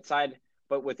 Arcega-Whiteside,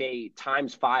 but with a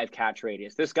 ×5 catch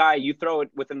radius. This guy, you throw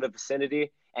it within the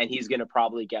vicinity, and he's going to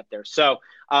probably get there. So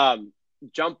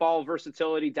jump ball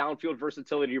versatility, downfield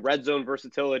versatility, red zone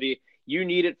versatility. You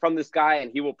need it from this guy,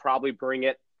 and he will probably bring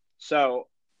it. So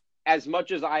as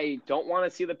much as I don't want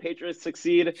to see the Patriots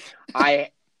succeed,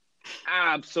 I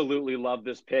absolutely love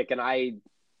this pick, and I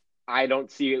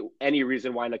don't see any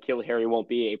reason why N'Keal Harry won't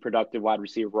be a productive wide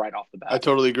receiver right off the bat. I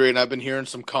totally agree, and I've been hearing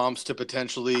some comps to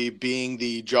potentially being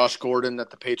the Josh Gordon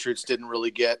that the Patriots didn't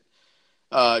really get.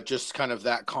 Just kind of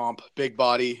that comp, big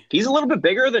body. He's a little bit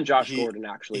bigger than Josh Gordon,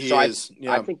 actually. He is.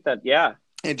 I think that, yeah.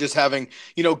 And just having,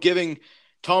 giving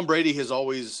Tom Brady has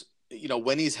always,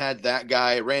 when he's had that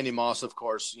guy, Randy Moss, of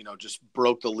course, just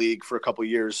broke the league for a couple of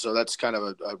years. So that's kind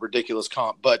of a ridiculous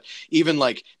comp. But even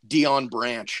like Deion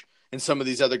Branch and some of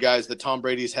these other guys that Tom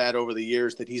Brady's had over the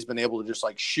years that he's been able to just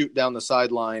like shoot down the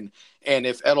sideline. And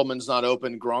if Edelman's not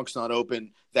open, Gronk's not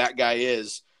open, that guy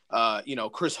is.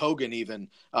 Chris Hogan even,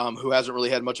 who hasn't really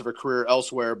had much of a career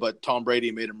elsewhere, but Tom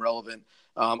Brady made him relevant.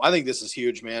 I think this is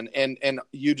huge, man. And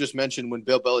you just mentioned when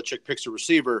Bill Belichick picks a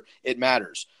receiver, it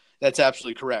matters. That's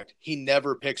absolutely correct. He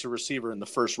never picks a receiver in the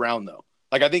first round, though.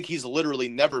 Like, I think he's literally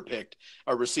never picked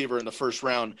a receiver in the first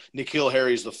round. N'Keal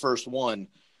Harry's the first one.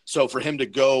 So for him to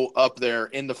go up there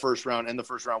in the first round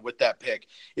with that pick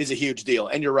is a huge deal.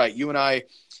 And you're right. You and I,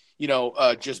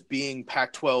 just being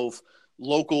Pac-12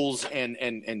 locals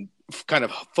and kind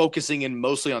of focusing in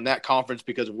mostly on that conference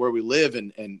because of where we live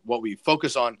and what we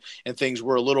focus on and things,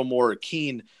 we're a little more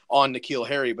keen on N'Keal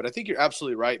Harry. But I think you're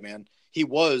absolutely right, man. He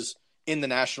was in the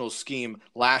national scheme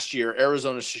last year.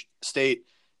 Arizona State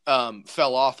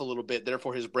fell off a little bit.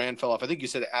 Therefore, his brand fell off. I think you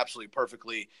said it absolutely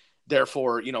perfectly.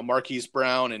 Therefore, Marquise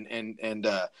Brown and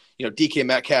DK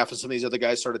Metcalf and some of these other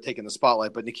guys started taking the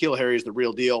spotlight. But N'Keal Harry is the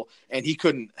real deal, and he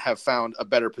couldn't have found a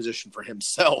better position for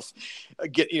himself.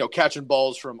 Catching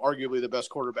balls from arguably the best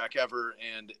quarterback ever,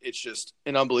 and it's just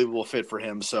an unbelievable fit for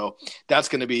him. So that's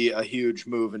going to be a huge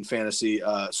move in fantasy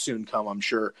soon come, I'm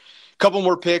sure. A couple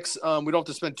more picks. We don't have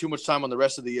to spend too much time on the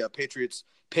rest of the Patriots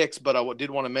picks, but I did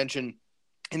want to mention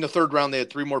in the third round, they had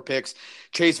 3 more picks.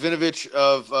 Chase Vinovich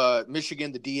of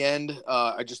Michigan, the D-end,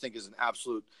 I just think is an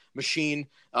absolute machine.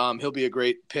 He'll be a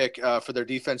great pick for their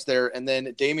defense there. And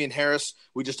then Damian Harris,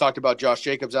 we just talked about Josh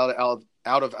Jacobs out of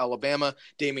Alabama.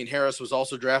 Damian Harris was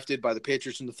also drafted by the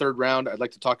Patriots in the third round. I'd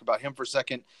like to talk about him for a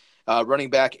second. Running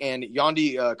back, and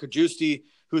Yandi Kajusti,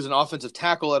 who's an offensive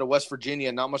tackle out of West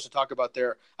Virginia. Not much to talk about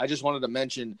there. I just wanted to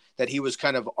mention that he was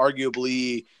kind of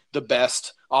arguably the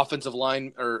best offensive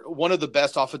line or one of the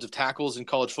best offensive tackles in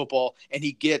college football. And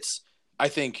he gets, I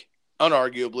think,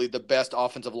 unarguably the best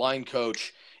offensive line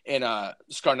coach in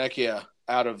Scarnecchia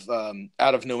out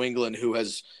of New England, who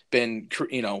has been,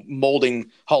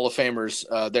 molding Hall of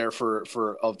Famers there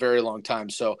for a very long time.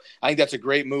 So I think that's a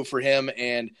great move for him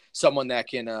and someone that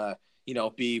can,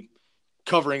 be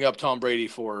covering up Tom Brady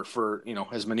for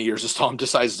as many years as Tom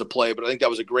decides to play. But I think that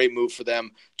was a great move for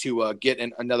them to get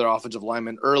another offensive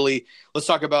lineman early. Let's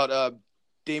talk about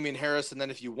Damian Harris, and then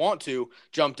if you want to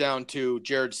jump down to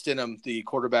Jared Stidham, the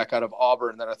quarterback out of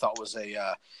Auburn, that I thought was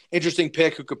a interesting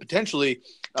pick who could potentially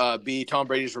be Tom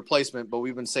Brady's replacement, but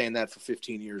we've been saying that for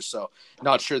 15 years, so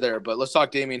not sure there. But let's talk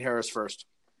Damian Harris first.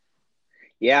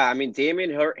 Yeah, I mean,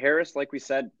 Damian Harris, like we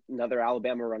said, another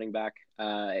Alabama running back,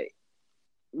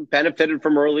 benefited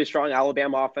from a really strong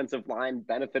Alabama offensive line,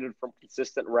 benefited from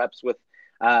consistent reps with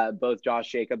both Josh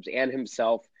Jacobs and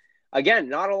himself. Again,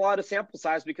 not a lot of sample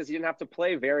size because he didn't have to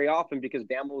play very often because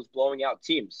Bama was blowing out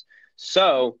teams.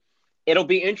 So it'll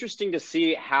be interesting to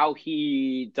see how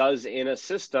he does in a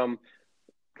system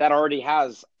that already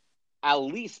has at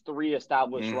least 3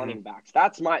 established running backs.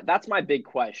 That's my big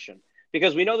question,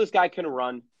 because we know this guy can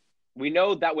run. We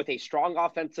know that with a strong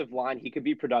offensive line, he could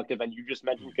be productive. And you just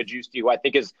mentioned Kajusti, who I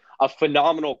think is a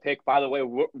phenomenal pick. By the way,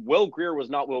 Will Grier was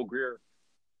not Will Grier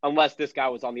unless this guy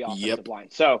was on the offensive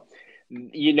line. So,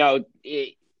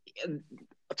 a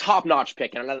top-notch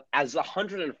pick. And as the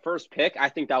 101st pick, I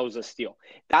think that was a steal.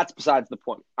 That's besides the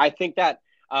point. I think that,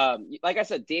 like I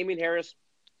said, Damien Harris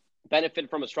benefited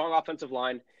from a strong offensive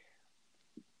line.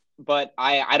 But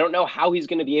I don't know how he's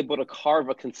going to be able to carve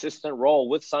a consistent role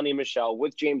with Sonny Michel,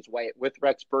 with James White, with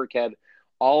Rex Burkhead,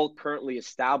 all currently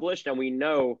established. And we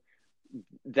know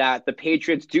that the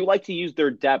Patriots do like to use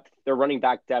their depth, their running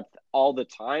back depth all the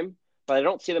time, but I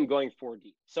don't see them going 4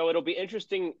 deep. So it'll be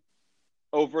interesting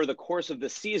over the course of the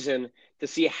season to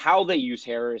see how they use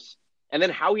Harris and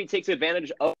then how he takes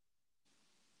advantage of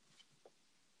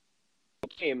the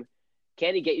game.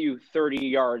 Can he get you 30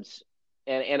 yards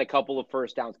and a couple of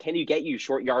first downs? Can he get you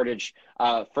short yardage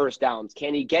first downs?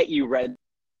 Can he get you red?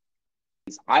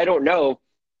 I don't know.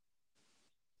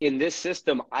 In this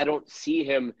system, I don't see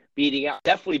him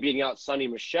definitely beating out Sonny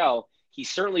Michel. He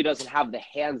certainly doesn't have the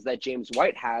hands that James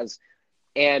White has.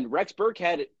 And Rex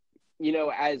Burkhead,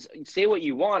 as say what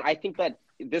you want, I think that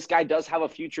this guy does have a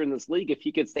future in this league if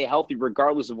he could stay healthy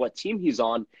regardless of what team he's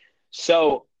on.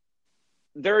 So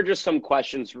there are just some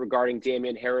questions regarding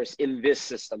Damien Harris in this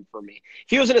system for me. If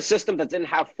he was in a system that didn't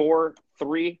have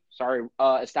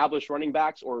established running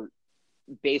backs or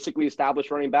basically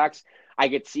established running backs, I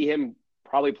could see him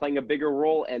probably playing a bigger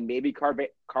role and maybe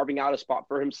carving out a spot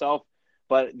for himself.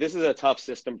 But this is a tough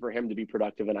system for him to be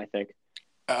productive in, I think.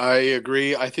 I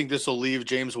agree. I think this will leave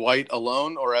James White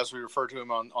alone, or as we refer to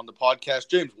him on the podcast,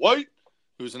 James White,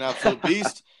 who's an absolute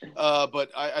beast.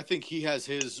 But I think he has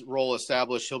his role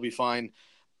established. He'll be fine.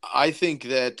 I think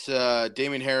that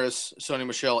Damien Harris, Sonny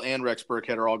Michel, and Rex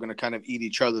Burkhead are all going to kind of eat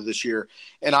each other this year.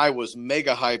 And I was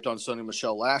mega hyped on Sonny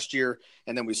Michel last year.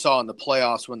 And then we saw in the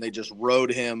playoffs when they just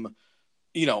rode him,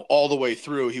 all the way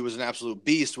through. He was an absolute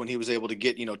beast when he was able to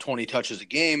get, 20 touches a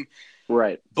game.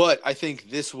 Right. But I think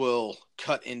this will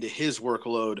cut into his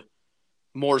workload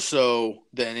more so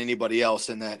than anybody else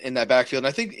in that backfield. And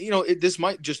I think, this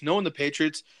might just knowing the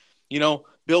Patriots, Bill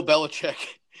Belichick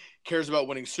cares about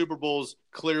winning Super Bowls.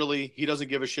 Clearly, he doesn't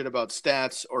give a shit about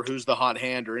stats or who's the hot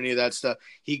hand or any of that stuff.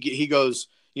 He goes,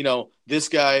 this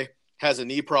guy has a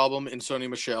knee problem in Sonny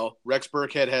Michel. Rex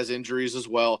Burkhead has injuries as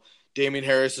well. Damien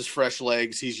Harris is fresh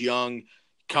legs. He's young,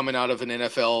 coming out of an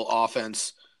NFL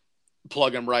offense.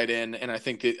 Plug him right in. And I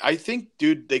think,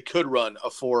 dude, they could run a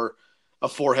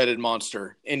four-headed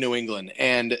monster in New England.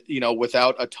 And,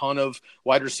 without a ton of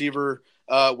wide receiver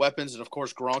weapons and, of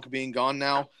course, Gronk being gone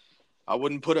now, I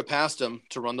wouldn't put it past him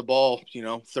to run the ball,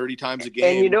 30 times a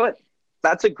game. And you know what?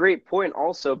 That's a great point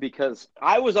also, because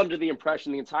I was under the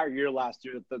impression the entire year last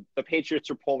year that the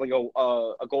Patriots are pulling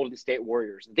a Golden State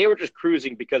Warriors. They were just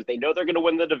cruising because they know they're going to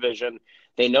win the division.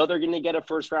 They know they're going to get a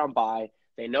first-round bye.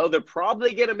 They know they're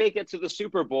probably going to make it to the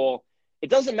Super Bowl.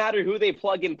 It doesn't matter who they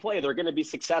plug and play. They're going to be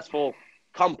successful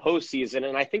come postseason.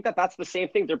 And I think that that's the same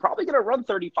thing. They're probably going to run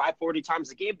 35, 40 times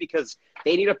a game because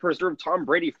they need to preserve Tom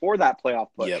Brady for that playoff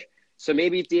push. Yep. So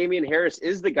maybe Damien Harris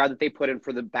is the guy that they put in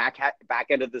for the back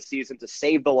end of the season to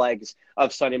save the legs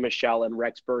of Sonny Michel and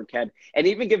Rex Burkhead, and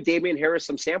even give Damien Harris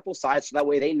some sample size so that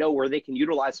way they know where they can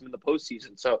utilize him in the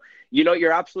postseason. So,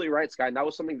 you're absolutely right, Sky. And that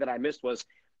was something that I missed was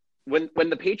when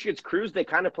the Patriots cruise, they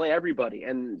kind of play everybody.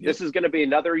 And This is going to be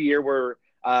another year where,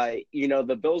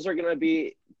 the Bills are going to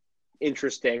be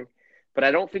interesting, but I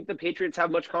don't think the Patriots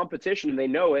have much competition and they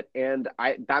know it. And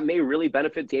that may really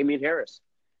benefit Damien Harris.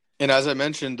 And as I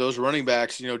mentioned, those running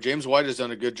backs, James White has done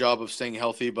a good job of staying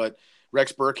healthy, but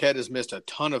Rex Burkhead has missed a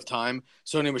ton of time.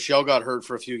 Sonny Michel got hurt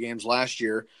for a few games last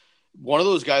year. One of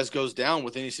those guys goes down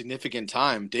with any significant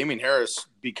time. Damien Harris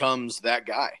becomes that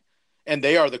guy. And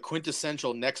they are the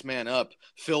quintessential next man up,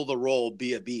 fill the role,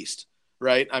 be a beast,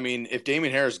 right? I mean, if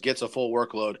Damien Harris gets a full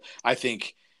workload, I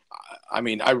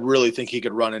really think he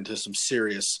could run into some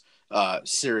serious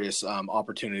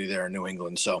opportunity there in New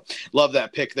England. So love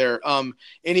that pick there.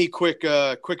 Any quick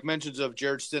mentions of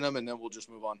Jared Stidham, and then we'll just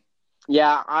move on.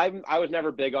 Yeah, I was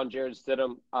never big on Jared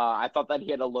Stidham. I thought that he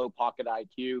had a low pocket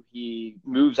IQ. He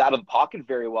moves out of the pocket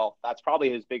very well. That's probably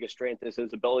his biggest strength, is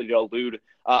his ability to elude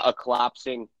a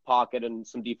collapsing pocket and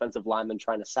some defensive linemen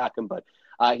trying to sack him. But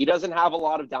he doesn't have a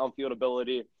lot of downfield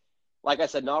ability. Like I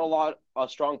said, not a lot of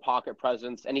strong pocket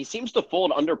presence, and he seems to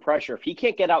fold under pressure. If he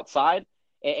can't get outside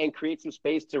and create some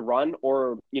space to run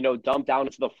or, dump down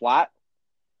into the flat,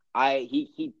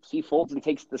 he folds and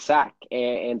takes the sack.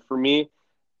 And for me,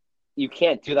 you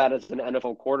can't do that as an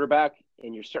NFL quarterback,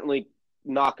 and you're certainly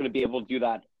not going to be able to do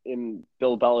that in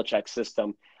Bill Belichick's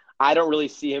system. I don't really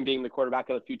see him being the quarterback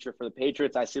of the future for the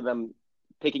Patriots. I see them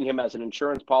picking him as an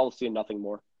insurance policy and nothing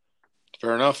more.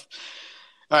 Fair enough.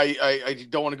 I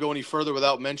don't want to go any further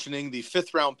without mentioning the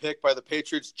 5th-round pick by the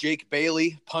Patriots, Jake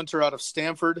Bailey, punter out of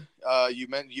Stanford.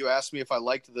 You asked me if I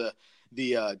liked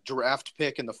the draft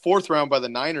pick in the 4th round by the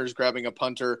Niners grabbing a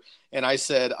punter, and I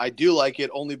said I do like it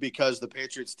only because the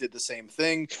Patriots did the same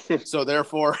thing. So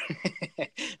therefore,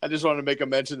 I just wanted to make a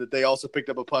mention that they also picked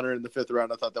up a punter in the 5th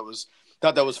round. I thought that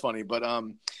was funny. But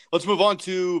let's move on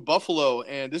to Buffalo,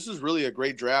 and this is really a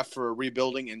great draft for a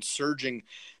rebuilding and surging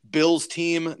Bills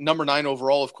team. Number 9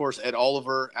 overall, of course, Ed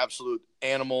Oliver, absolute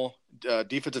animal.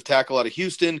 Defensive tackle out of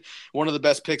Houston, one of the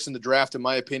best picks in the draft, in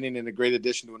my opinion, and a great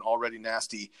addition to an already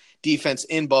nasty defense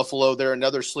in Buffalo. They're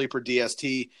another sleeper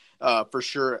DST for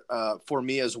sure for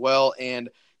me as well. And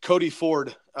Cody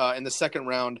Ford in the 2nd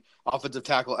round, offensive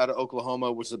tackle out of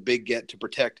Oklahoma, was a big get to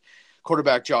protect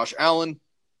quarterback Josh Allen.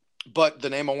 But the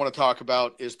name I want to talk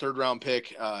about is 3rd-round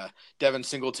pick Devin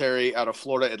Singletary out of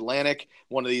Florida Atlantic,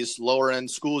 one of these lower-end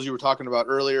schools you were talking about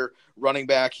earlier, running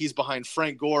back. He's behind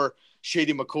Frank Gore,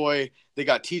 Shady McCoy. They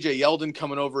got TJ Yeldon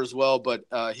coming over as well, but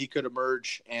he could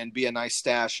emerge and be a nice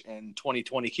stash in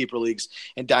 2020 keeper leagues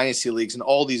and dynasty leagues. And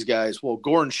all these guys, well,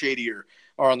 Gore and Shady are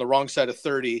on the wrong side of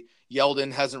 30.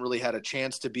 Yeldon hasn't really had a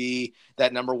chance to be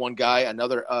that number 1 guy,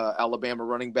 another Alabama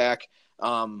running back.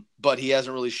 But he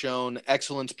hasn't really shown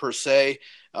excellence per se.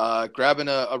 Grabbing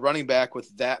a running back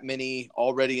with that many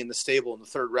already in the stable in the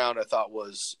 3rd round, I thought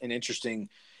was an interesting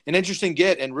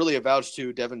get, and really a vouch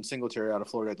to Devin Singletary out of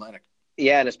Florida Atlantic.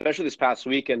 Yeah, and especially this past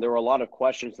weekend, there were a lot of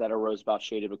questions that arose about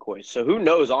Shady McCoy. So who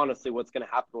knows, honestly, what's going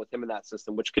to happen with him in that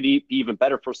system, which could be even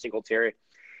better for Singletary.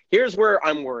 Here's where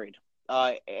I'm worried,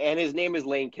 and his name is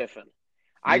Lane Kiffin.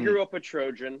 I grew up a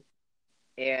Trojan.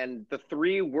 And the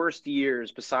 3 worst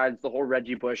years besides the whole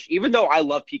Reggie Bush, even though I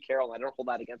love Pete Carroll, I don't hold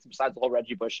that against him, besides the whole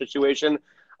Reggie Bush situation,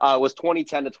 was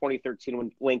 2010 to 2013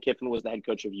 when Lane Kiffin was the head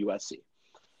coach of USC.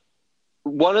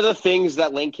 One of the things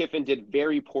that Lane Kiffin did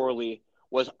very poorly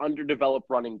was underdevelop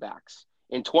running backs.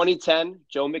 In 2010,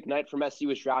 Joe McKnight from SC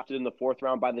was drafted in the 4th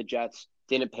round by the Jets,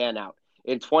 didn't pan out.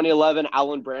 In 2011,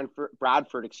 Alan Bradford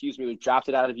was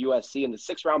drafted out of USC in the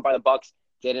 6th round by the Bucs,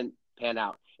 didn't pan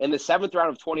out. In the 7th round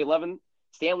of 2011,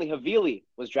 Stanley Havili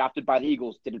was drafted by the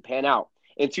Eagles, didn't pan out.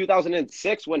 In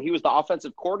 2006, when he was the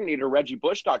offensive coordinator, Reggie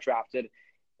Bush got drafted.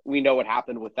 We know what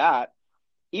happened with that.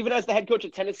 Even as the head coach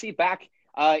of Tennessee back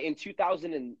in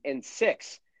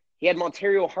 2006, he had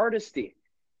Montario Hardesty,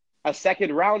 a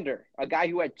 2nd rounder, a guy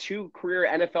who had 2 career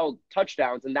NFL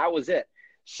touchdowns, and that was it.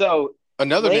 So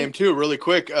another name too, really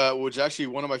quick, which actually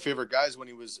one of my favorite guys when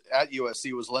he was at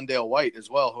USC was Lendale White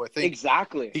as well, who I think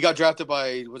exactly he got drafted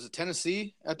by, was it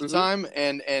Tennessee at the time,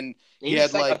 and he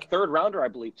had like a 3rd rounder, I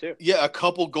believe, too. Yeah, a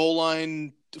couple goal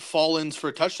line fall-ins for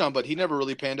a touchdown, but he never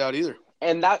really panned out either.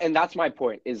 And that's my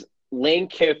point, is Lane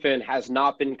Kiffin has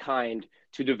not been kind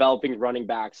to developing running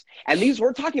backs. And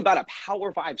we're talking about a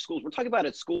Power 5 schools. We're talking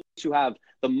about schools who have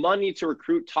the money to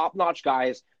recruit top-notch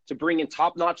guys, to bring in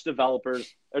top-notch developers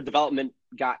or development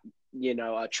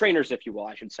trainers, if you will,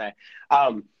 I should say.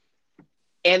 And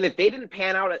if they didn't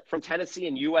pan out from Tennessee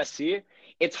and USC,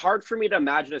 it's hard for me to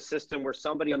imagine a system where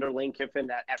somebody under Lane Kiffin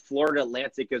at Florida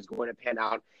Atlantic is going to pan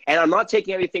out. And I'm not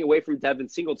taking anything away from Devin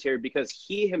Singletary, because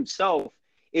he himself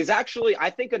is actually, I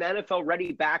think, an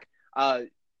NFL-ready back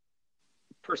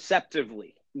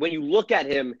perceptively. When you look at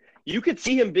him, you could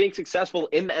see him being successful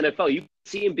in the NFL. You could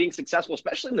see him being successful,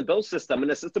 especially in the Bills system, in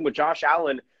a system with Josh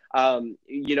Allen,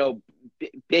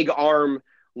 big arm,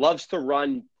 loves to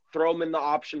run, throw him in the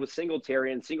option with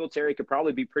Singletary, and Singletary could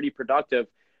probably be pretty productive.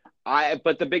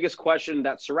 But the biggest question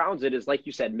that surrounds it is, like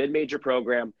you said, mid-major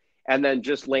program, and then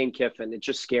just Lane Kiffin. It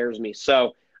just scares me.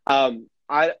 So, and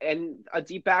a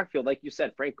deep backfield, like you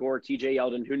said, Frank Gore, TJ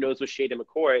Yeldon, who knows with Shady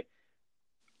McCoy.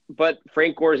 But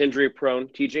Frank Gore is injury prone.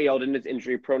 TJ Yeldon is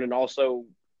injury prone and also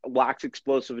lacks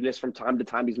explosiveness from time to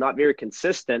time. He's not very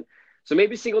consistent. So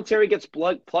maybe Singletary gets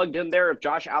plugged in there. If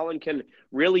Josh Allen can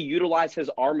really utilize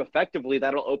his arm effectively,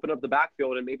 that'll open up the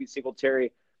backfield, and maybe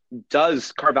Singletary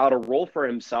does carve out a role for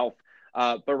himself.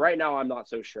 But right now, I'm not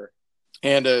so sure.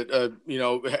 And,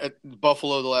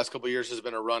 Buffalo the last couple of years has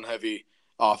been a run-heavy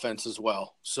offense as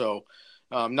well. So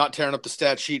not tearing up the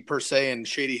stat sheet per se, and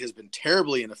Shady has been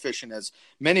terribly inefficient, as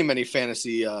many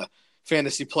fantasy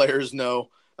players know.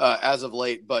 as of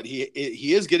late, but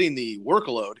he is getting the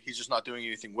workload. He's just not doing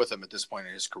anything with him at this point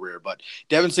in his career. But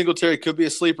Devin Singletary could be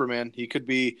a sleeper, man. He could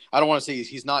be. I don't want to say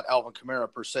he's not Alvin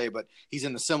Kamara per se, but he's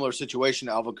in a similar situation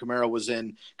Alvin Kamara was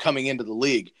in coming into the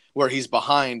league, where he's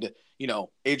behind,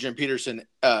 Adrian Peterson,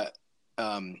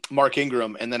 Mark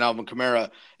Ingram, and then Alvin Kamara,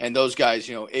 and those guys.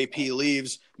 AP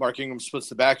leaves, Mark Ingram splits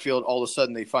the backfield. All of a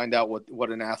sudden, they find out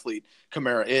what an athlete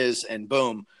Kamara is, and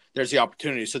boom, there's the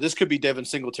opportunity. So this could be Devin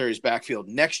Singletary's backfield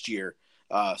next year.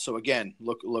 So again,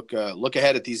 look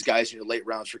ahead at these guys in your late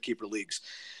rounds for keeper leagues.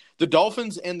 The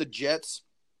Dolphins and the Jets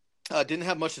didn't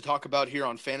have much to talk about here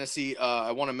on fantasy.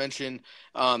 I want to mention,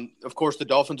 of course, the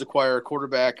Dolphins acquire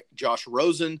quarterback Josh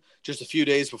Rosen just a few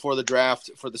days before the draft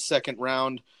for the second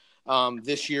round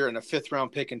this year, and a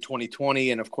fifth-round pick in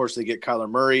 2020. And, of course, they get Kyler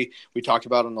Murray, we talked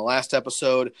about on the last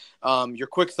episode. Your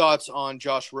quick thoughts on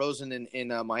Josh Rosen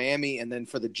in Miami, and then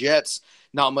for the Jets,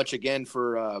 not much again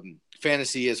for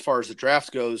fantasy as far as the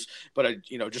draft goes, but I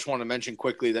just want to mention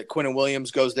quickly that Quinnen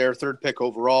Williams goes there, third pick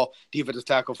overall, defensive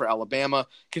tackle for Alabama,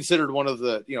 considered one of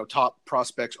the top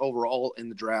prospects overall in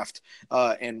the draft,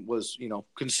 and was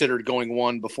considered going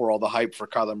one before all the hype for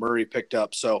Kyler Murray picked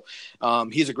up. So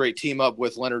he's a great team up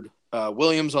with Leonard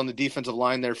Williams on the defensive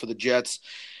line there for the Jets.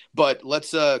 But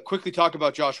let's quickly talk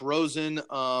about Josh Rosen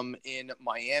in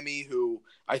Miami, who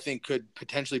I think could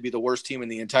potentially be the worst team in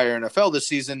the entire NFL this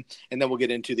season, and then we'll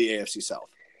get into the AFC South.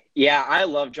 Yeah, I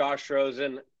love Josh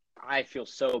Rosen. I feel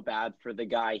so bad for the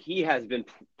guy. He has been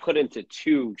put into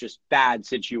two just bad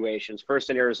situations. First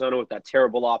in Arizona with that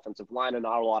terrible offensive line and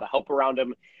not a lot of help around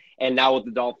him, and now with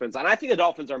the Dolphins. And I think the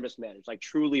Dolphins are mismanaged, like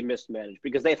truly mismanaged,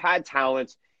 because they've had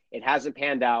talent. It hasn't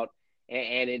panned out,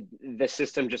 and the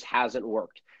system just hasn't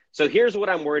worked. So here's what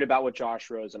I'm worried about with Josh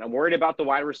Rosen. I'm worried about the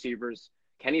wide receivers.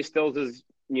 Kenny Stills is,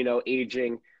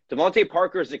 aging. Devontae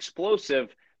Parker is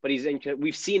explosive, but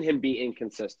we've seen him be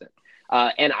inconsistent.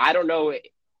 And I don't know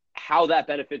how that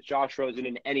benefits Josh Rosen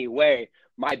in any way.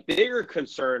 My bigger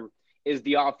concern is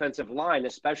the offensive line,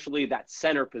 especially that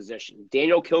center position.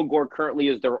 Daniel Kilgore currently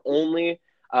is their only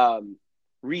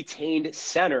retained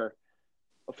center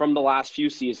from the last few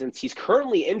seasons. He's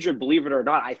currently injured, believe it or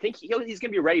not. I think he's going to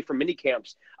be ready for mini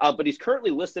camps, but he's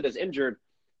currently listed as injured.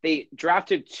 They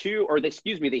signed two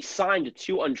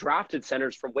undrafted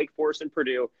centers from Wake Forest and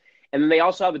Purdue, and then they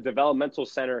also have a developmental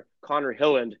center, Connor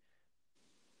Hilland.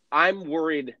 I'm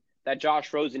worried that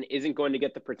Josh Rosen isn't going to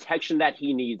get the protection that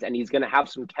he needs, and he's going to have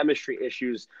some chemistry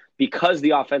issues because the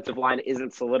offensive line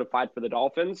isn't solidified for the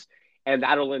Dolphins, and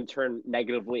that'll in turn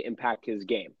negatively impact his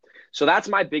game. So that's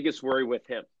my biggest worry with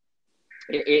him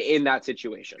in that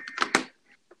situation.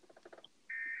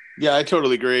 Yeah, I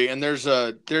totally agree. And there's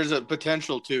a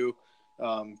potential to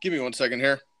give me 1 second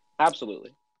here.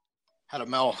 Absolutely. Had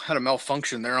a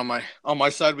malfunction there on my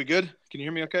side. We good? Can you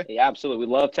hear me okay? Yeah, absolutely.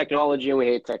 We love technology and we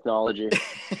hate technology.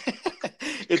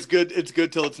 It's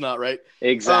good till it's not, right?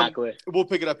 Exactly. We'll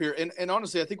pick it up here. And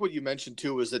honestly, I think what you mentioned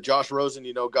too is that Josh Rosen,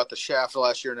 got the shaft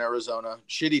last year in Arizona,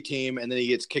 shitty team, and then he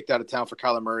gets kicked out of town for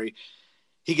Kyler Murray.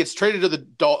 He gets traded to the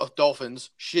Dolphins,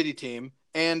 shitty team,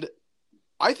 and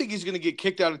I think he's going to get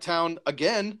kicked out of town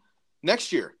again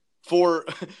next year for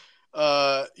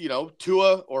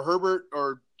Tua or Herbert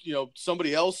or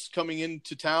somebody else coming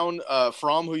into town,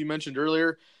 from who you mentioned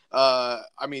earlier.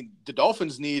 The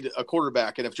Dolphins need a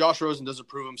quarterback, and if Josh Rosen doesn't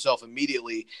prove himself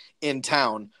immediately in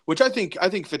town, which I think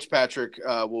Fitzpatrick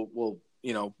will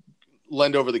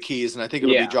lend over the keys, and I think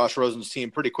it'll be Josh Rosen's team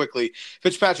pretty quickly.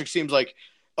 Fitzpatrick seems like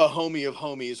a homie of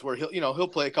homies, where he'll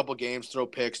play a couple games, throw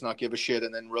picks, not give a shit,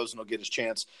 and then Rosen will get his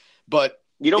chance. But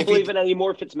you don't believe in any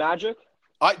more Fitzmagic?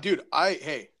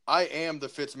 I am the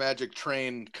Fitzmagic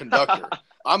train conductor.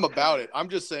 I'm about it. I'm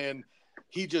just saying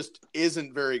he just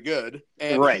isn't very good,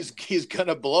 and he's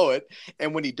gonna blow it.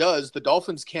 And when he does, the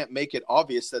Dolphins can't make it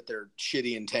obvious that they're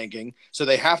shitty and tanking, so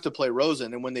they have to play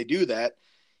Rosen. And when they do that,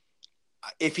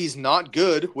 if he's not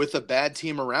good with a bad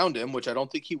team around him, which I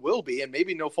don't think he will be, and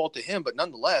maybe no fault to him, but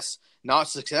nonetheless not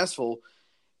successful,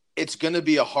 it's going to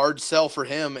be a hard sell for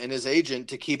him and his agent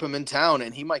to keep him in town,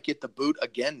 and he might get the boot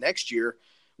again next year,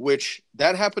 which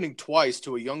that happening twice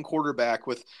to a young quarterback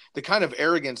with the kind of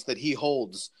arrogance that he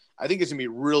holds, I think it's going to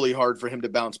be really hard for him to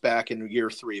bounce back in year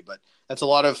 3. But that's a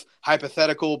lot of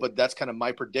hypothetical, but that's kind of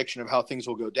my prediction of how things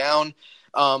will go down.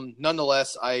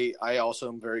 Nonetheless, I also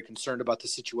am very concerned about the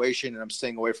situation, and I'm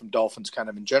staying away from Dolphins kind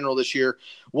of in general this year.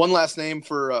 One last name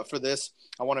for this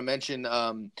I want to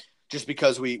mention, just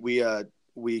because we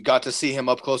We got to see him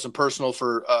up close and personal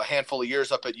for a handful of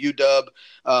years up at UW.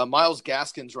 Myles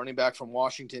Gaskins, running back from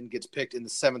Washington, gets picked in the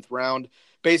 7th round.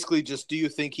 Basically, just do you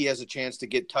think he has a chance to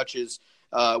get touches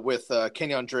with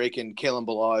Kenyon Drake and Kalen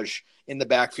Ballage in the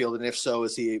backfield? And if so,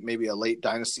 is he maybe a late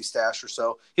dynasty stash or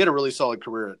so? He had a really solid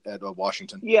career at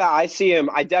Washington. Yeah, I see him.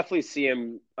 I definitely see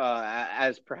him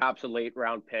as perhaps a late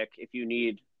round pick if you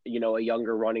need a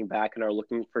younger running back and are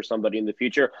looking for somebody in the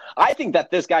future. I think that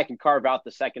this guy can carve out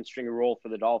the second string role for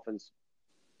the Dolphins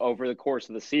over the course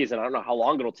of the season. I don't know how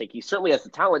long it'll take. He certainly has the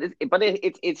talent, but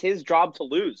it's his job to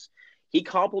lose. He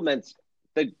complements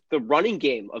the running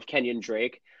game of Kenyon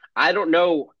Drake. I don't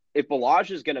know if Ballage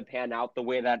is going to pan out the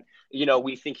way that,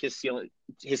 we think his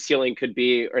ceiling could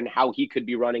be and how he could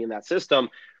be running in that system.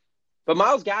 But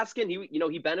Myles Gaskin,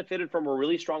 he benefited from a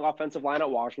really strong offensive line at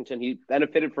Washington. He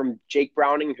benefited from Jake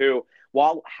Browning, who,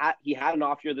 while he had an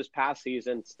off year this past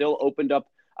season, still opened up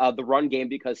the run game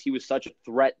because he was such a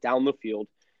threat down the field.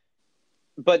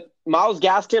 But Myles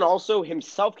Gaskin also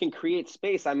himself can create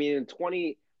space. I mean, in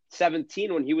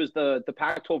 2017, when he was the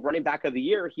Pac-12 running back of the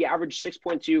year, he averaged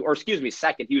second. He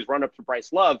was run up to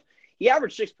Bryce Love. He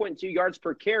averaged 6.2 yards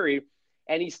per carry.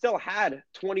 And he still had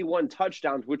 21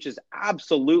 touchdowns, which is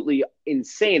absolutely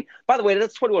insane. By the way,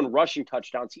 that's 21 rushing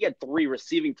touchdowns. He had 3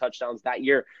 receiving touchdowns that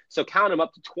year. So count him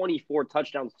up to 24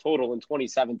 touchdowns total in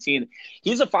 2017.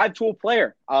 He's a 5-tool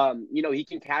player. He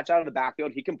can catch out of the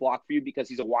backfield. He can block for you because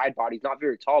he's a wide body. He's not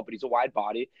very tall, but he's a wide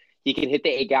body. He can hit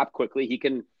the A-gap quickly. He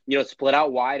can, split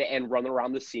out wide and run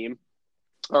around the seam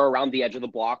or around the edge of the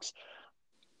blocks.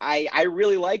 I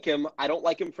really like him. I don't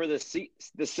like him for the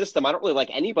system. I don't really like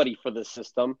anybody for this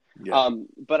system. Yeah.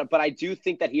 But I do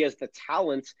think that he has the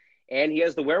talent and he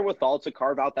has the wherewithal to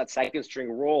carve out that second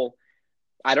string role.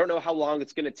 I don't know how long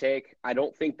it's going to take. I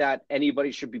don't think that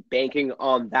anybody should be banking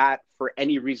on that for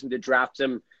any reason to draft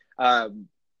him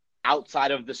outside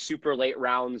of the super late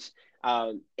rounds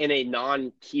in a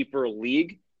non-keeper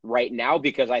league right now,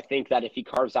 because I think that if he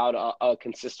carves out a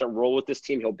consistent role with this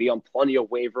team, he'll be on plenty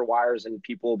of waiver wires and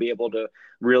people will be able to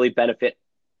really benefit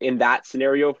in that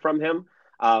scenario from him.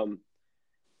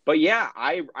 But yeah,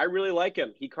 I really like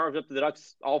him. He carved up the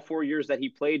Ducks all 4 years that he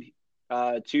played,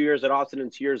 2 years at Austin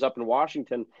and 2 years up in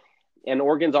Washington. And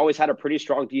Oregon's always had a pretty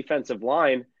strong defensive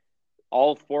line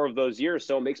all 4 of those years.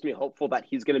 So it makes me hopeful that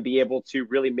he's going to be able to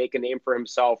really make a name for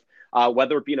himself,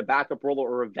 whether it be in a backup role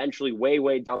or eventually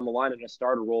way down the line in a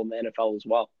starter role in the NFL as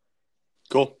well.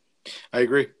 Cool. I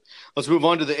agree. Let's move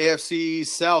on to the AFC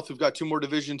South. We've got 2 more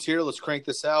divisions here. Let's crank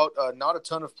this out. Not a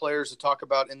ton of players to talk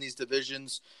about in these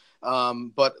divisions,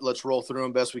 but let's roll through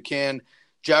them best we can.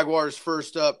 Jaguars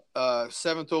first up,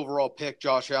 7th overall pick,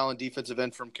 Josh Allen, defensive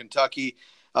end from Kentucky.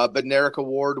 Bednarik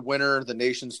Award winner, the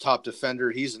nation's top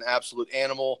defender. He's an absolute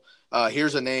animal.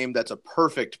 Here's a name that's a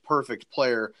perfect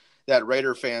player that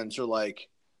Raider fans are like,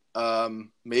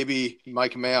 maybe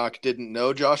Mike Mayock didn't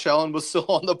know Josh Allen was still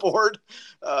on the board.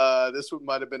 This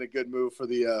might have been a good move for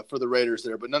the Raiders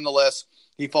there. But nonetheless,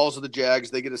 he falls to the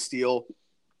Jags. They get a steal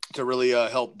to really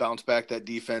help bounce back that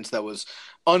defense that was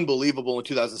unbelievable in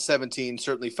 2017.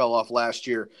 Certainly fell off last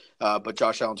year, but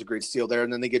Josh Allen's a great steal there.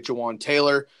 And then they get Jawan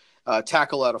Taylor,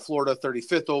 tackle out of Florida,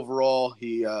 35th overall.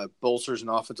 He bolsters an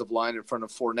offensive line in front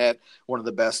of Fournette, one of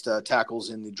the best tackles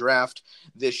in the draft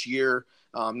this year.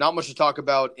 Not much to talk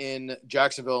about in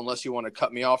Jacksonville unless you want to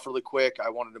cut me off really quick. I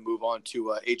wanted to move on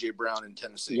to A.J. Brown in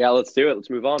Tennessee. Yeah, let's do it. Let's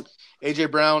move on. A.J.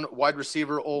 Brown, wide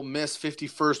receiver, Ole Miss,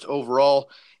 51st overall.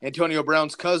 Antonio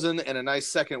Brown's cousin and a nice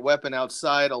second weapon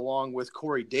outside along with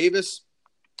Corey Davis.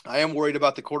 I am worried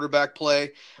about the quarterback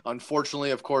play.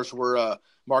 Unfortunately, of course, we're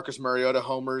Marcus Mariota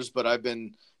homers, but I've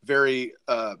been very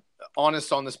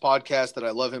honest on this podcast that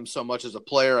I love him so much as a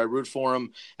player. I root for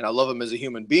him, and I love him as a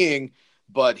human being,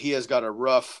 but he has got a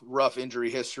rough injury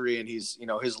history, and he's,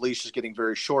 his leash is getting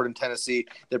very short in Tennessee.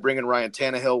 They're bringing Ryan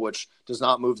Tannehill, which does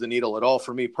not move the needle at all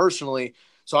for me personally,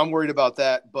 so I'm worried about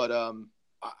that, but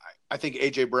I think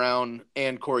A.J. Brown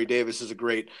and Corey Davis is a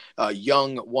great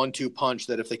young 1-2 punch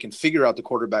that if they can figure out the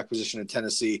quarterback position in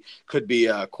Tennessee could be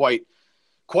quite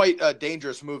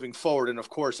dangerous moving forward. And, of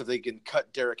course, if they can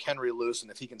cut Derrick Henry loose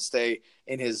and if he can stay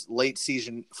in his late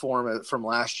season form from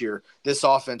last year, this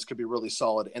offense could be really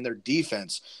solid. And their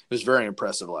defense was very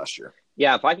impressive last year.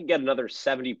 Yeah, if I could get another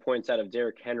 70 points out of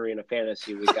Derrick Henry in a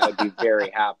fantasy league, I would be very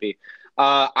happy.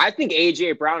 I think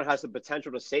A.J. Brown has the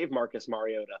potential to save Marcus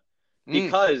Mariota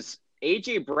because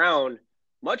A.J. Brown,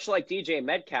 much like DK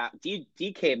Metcalf,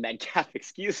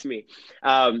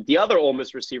 the other Ole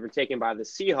Miss receiver taken by the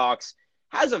Seahawks,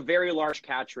 has a very large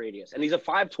catch radius, and he's a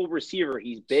 5-tool receiver.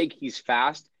 He's big, he's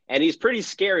fast, and he's pretty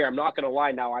scary. I'm not going to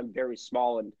lie. Now I'm very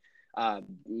small, and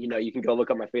You can go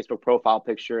look up my Facebook profile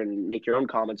picture and make your own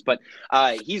comments. But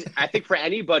I think for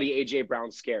anybody, A.J.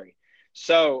 Brown's scary.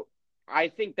 So I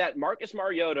think that Marcus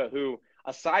Mariota, who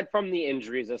aside from the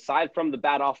injuries, aside from the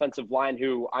bad offensive line,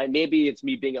 maybe it's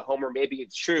me being a homer, maybe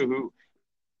it's true,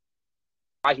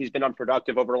 why he's been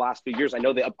unproductive over the last few years. I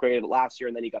know they upgraded last year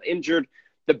and then he got injured.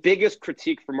 The biggest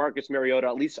critique for Marcus Mariota,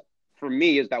 at least for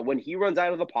me, is that when he runs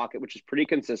out of the pocket, which is pretty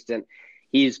consistent,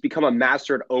 he's become a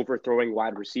master at overthrowing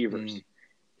wide receivers.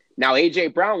 Now, A.J.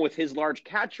 Brown, with his large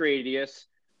catch radius,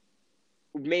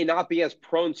 may not be as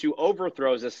prone to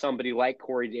overthrows as somebody like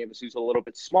Corey Davis, who's a little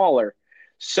bit smaller.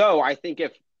 So I think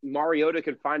if Mariota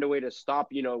can find a way to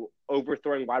stop,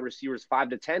 overthrowing wide receivers 5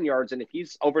 to 10 yards, and if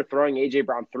he's overthrowing A.J.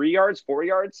 Brown 3 yards, 4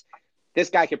 yards, this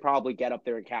guy could probably get up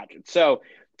there and catch it. So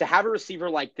to have a receiver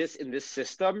like this in this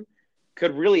system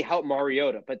could really help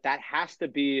Mariota, but that has to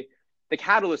be the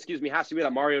catalyst, has to be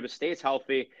that Mariota stays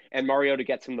healthy and Mariota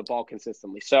gets him the ball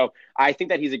consistently. So I think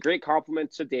that he's a great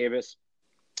compliment to Davis.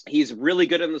 He's really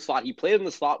good in the slot. He played in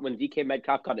the slot when DK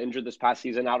Metcalf got injured this past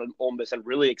season out in Ole Miss and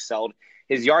really excelled.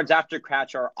 His yards after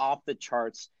catch are off the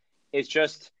charts. It's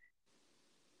just,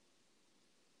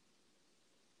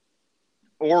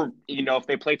 if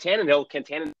they play Tannehill,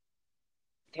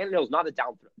 Tannehill's not a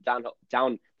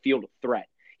downfield threat.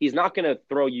 He's not going to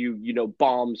throw you,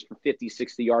 bombs for 50,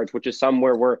 60 yards, which is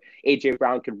somewhere where A.J.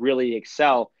 Brown could really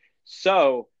excel.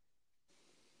 So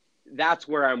that's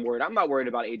where I'm worried. I'm not worried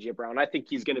about A.J. Brown. I think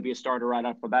he's going to be a starter right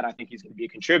off the bat. I think he's going to be a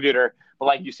contributor. But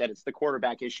like you said, it's the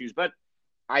quarterback issues. But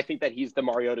I think that he's the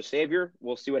Mariota savior.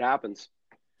 We'll see what happens.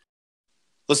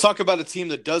 Let's talk about a team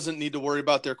that doesn't need to worry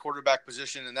about their quarterback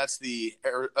position, and that's the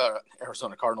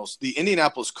Arizona Cardinals. The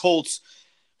Indianapolis Colts,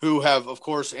 who have, of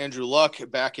course, Andrew Luck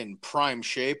back in prime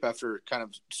shape after kind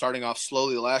of starting off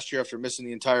slowly last year after missing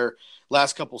the entire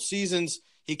last couple seasons.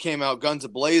 He came out guns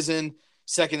a-blazing,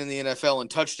 second in the NFL in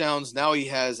touchdowns. Now he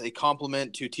has a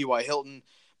compliment to T.Y. Hilton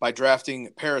by drafting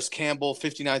Paris Campbell,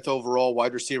 59th overall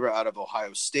wide receiver out of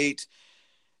Ohio State.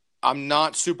 I'm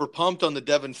not super pumped on the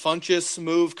Devin Funchess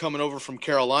move coming over from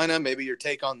Carolina. Maybe your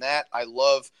take on that. I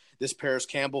love this Paris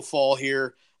Campbell fall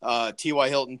here. T.Y.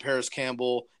 Hilton, Paris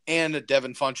Campbell, and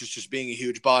Devin Funchess just being a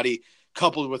huge body,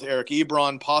 coupled with Eric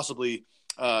Ebron, possibly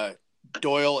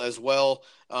Doyle as well.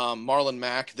 Marlon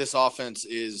Mack, this offense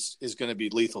is going to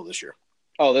be lethal this year.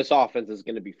 Oh, this offense is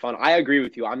going to be fun. I agree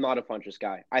with you. I'm not a Funchess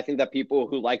guy. I think that people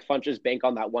who like Funchess bank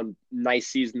on that one nice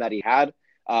season that he had.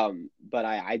 But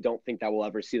I don't think that we'll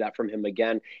ever see that from him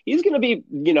again. He's going to be,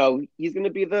 he's going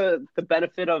to be the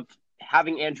benefit of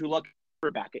having Andrew Luck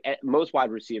back. Most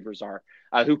wide receivers are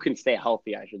who can stay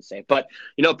healthy, I should say. But,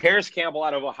 Paris Campbell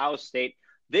out of Ohio State,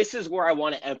 this is where I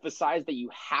want to emphasize that you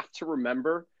have to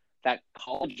remember that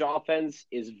college offense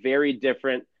is very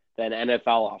different than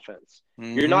NFL offense.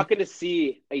 Mm-hmm. You're not going to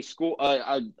see a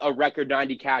record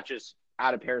 90 catches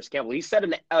out of Paris Campbell. He set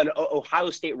an Ohio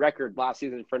State record last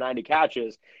season for 90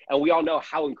 catches, and we all know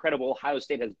how incredible Ohio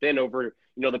State has been over,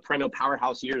 the perennial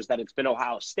powerhouse years that it's been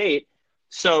Ohio State.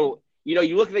 So, you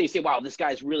look at that and you say, wow, this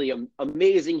guy's really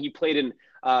amazing. He played in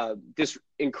this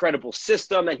incredible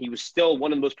system, and he was still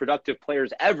one of the most productive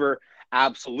players ever.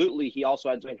 Absolutely. He also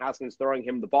had Dwayne Haskins throwing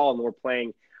him the ball, and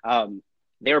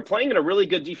they were playing in a really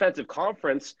good defensive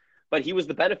conference, but he was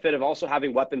the benefit of also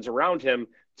having weapons around him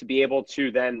to be able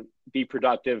to then be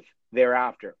productive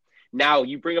thereafter. Now,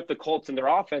 you bring up the Colts and their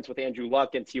offense with Andrew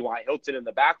Luck and T.Y. Hilton in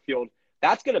the backfield.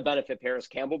 That's going to benefit Paris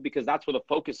Campbell because that's where the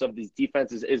focus of these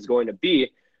defenses is going to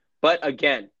be. But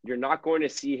again, you're not going to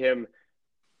see him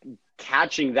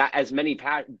catching that as many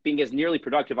being as nearly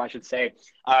productive, I should say,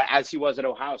 as he was at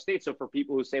Ohio State. So for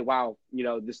people who say, wow,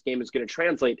 this game is going to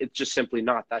translate, it's just simply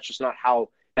not. That's just not how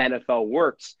the NFL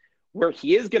works. Where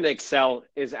he is going to excel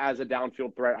is as a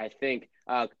downfield threat, I think,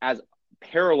 as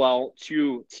parallel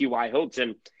to T.Y.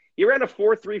 Hilton. He ran a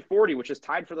 4.340, which is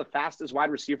tied for the fastest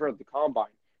wide receiver of the combine.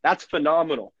 That's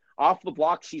phenomenal. Off the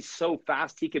blocks, he's so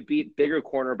fast, he could beat bigger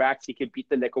cornerbacks. He could beat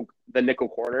the nickel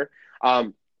corner.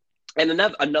 And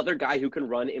another guy who can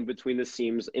run in between the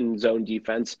seams in zone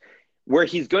defense. Where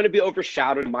he's going to be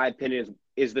overshadowed, in my opinion,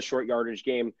 is the short yardage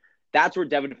game. That's where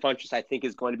Devin Funchess, I think,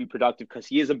 is going to be productive because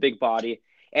he is a big body.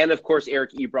 And, of course,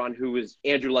 Eric Ebron, who is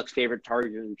Andrew Luck's favorite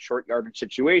target in short yardage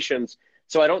situations.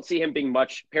 So I don't see him being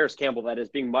much – Paris Campbell, that is,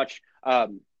 being much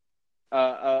of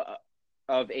a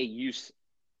use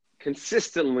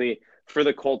consistently for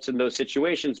the Colts in those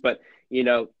situations. But,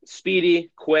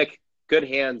 speedy, quick, good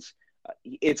hands.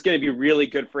 It's going to be really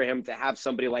good for him to have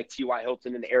somebody like T.Y.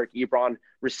 Hilton and Eric Ebron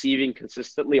receiving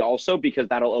consistently also because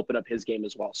that'll open up his game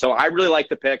as well. So I really like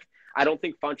the pick. I don't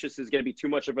think Funchess is going to be too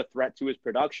much of a threat to his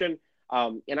production.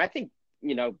 And I think,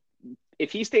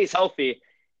 if he stays healthy,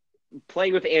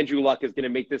 playing with Andrew Luck is going to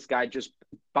make this guy just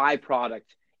byproduct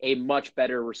a much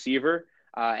better receiver,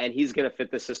 and he's going to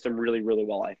fit the system really, really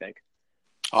well, I think.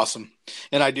 Awesome.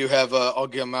 And I do have, I'll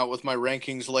get them out with my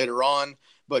rankings later on,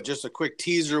 but just a quick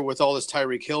teaser with all this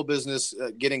Tyreek Hill business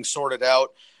getting sorted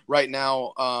out right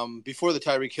now. Before the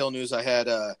Tyreek Hill news, I had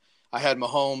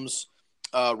Mahomes,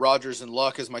 Rodgers, and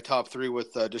Luck as my top three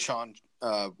with Deshaun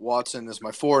Watson as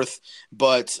my fourth,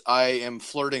 but I am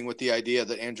flirting with the idea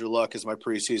that Andrew Luck is my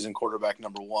preseason quarterback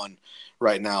number one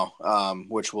right now,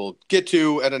 which we'll get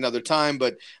to at another time.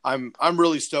 But I'm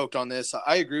really stoked on this.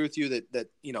 I agree with you that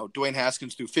Dwayne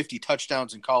Haskins threw 50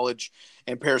 touchdowns in college,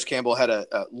 and Paris Campbell had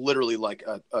a literally like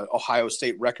a Ohio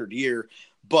State record year.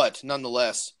 But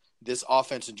nonetheless, this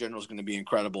offense in general is going to be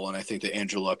incredible, and I think that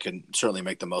Andrew Luck can certainly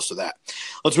make the most of that.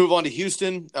 Let's move on to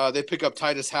Houston. They pick up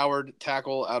Titus Howard,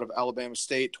 tackle out of Alabama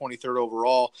State, 23rd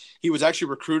overall. He was actually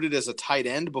recruited as a tight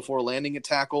end before landing at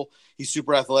tackle. He's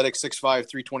super athletic, 6'5",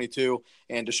 322,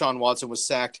 and Deshaun Watson was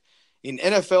sacked in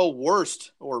NFL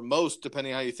worst or most,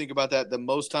 depending on how you think about that, the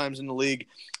most times in the league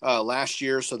last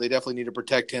year, so they definitely need to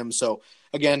protect him. So,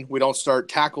 again, we don't start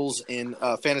tackles in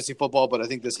fantasy football, but I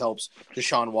think this helps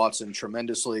Deshaun Watson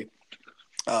tremendously.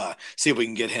 See if we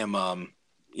can get him, out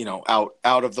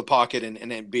of the pocket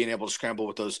and being able to scramble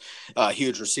with those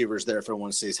huge receivers there if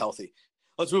everyone stays healthy.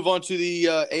 Let's move on to the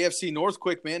AFC North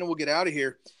quick, man, and we'll get out of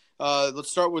here. Let's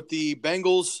start with the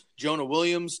Bengals. Jonah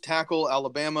Williams, tackle,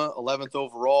 Alabama, 11th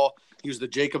overall. He was the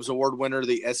Jacobs Award winner,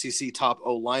 the SEC top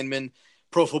O lineman.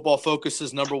 Pro Football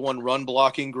Focus's number one run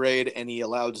blocking grade, and he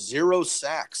allowed 0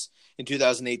 sacks in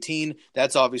 2018.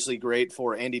 That's obviously great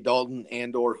for Andy Dalton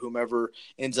and or whomever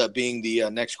ends up being the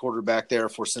next quarterback there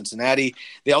for Cincinnati.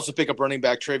 They also pick up running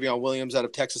back Travion Williams out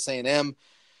of Texas A&M.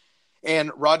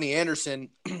 And Rodney Anderson,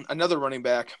 another running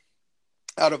back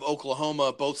out of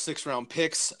Oklahoma, both 6th-round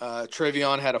picks.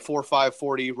 Travion had a 4.5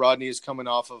 40. Rodney is coming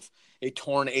off of a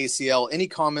torn ACL. Any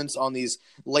comments on these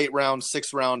late-round,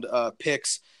 6th-round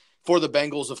picks for the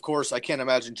Bengals? Of course, I can't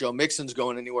imagine Joe Mixon's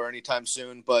going anywhere anytime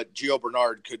soon, but Gio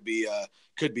Bernard could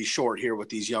be short here with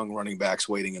these young running backs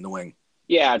waiting in the wing.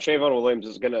 Yeah, Trayvon Williams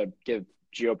is going to give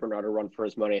Gio Bernard a run for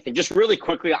his money. I think just really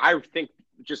quickly, I think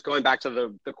just going back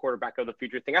to the quarterback of the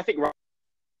future thing, I think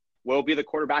will be the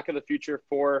quarterback of the future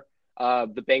for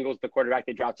the Bengals, the quarterback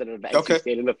they drafted out of NC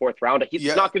State in the 4th round.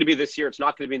 It's not going to be this year. It's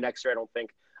not going to be next year, I don't think.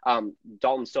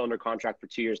 Dalton's still under contract for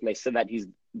 2 years, and they said that he's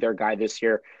their guy this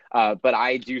year. But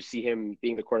I do see him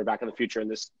being the quarterback of the future in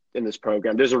this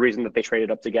program. There's a reason that they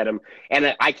traded up to get him.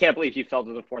 And I can't believe he fell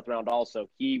to the 4th round also.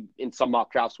 He, in some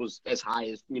mock drafts, was as high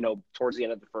as, towards the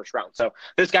end of the 1st round. So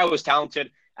this guy was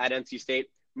talented at NC State.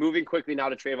 Moving quickly now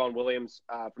to Trayvon Williams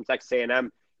from Texas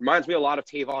A&M. Reminds me a lot of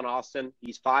Tavon Austin.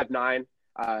 He's 5'9".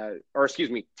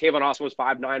 Tavon Austin was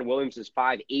 5'9". Williams is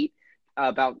 5'8",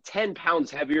 about 10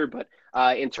 pounds heavier. But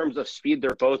in terms of speed,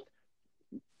 they're both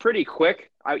pretty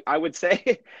quick, I would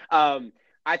say.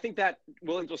 I think that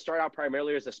Williams will start out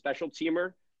primarily as a special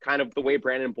teamer, kind of the way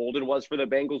Brandon Bolden was for the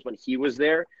Bengals when he was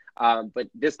there. But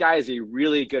this guy is a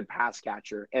really good pass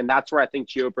catcher. And that's where I think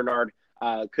Gio Bernard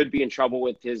could be in trouble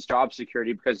with his job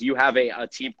security, because you have a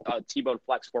T-bone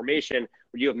flex formation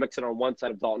where you have Mixon on one side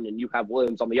of Dalton and you have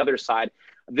Williams on the other side.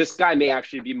 This guy may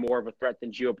actually be more of a threat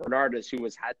than Gio Bernard is, who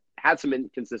has had some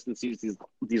inconsistencies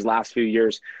these last few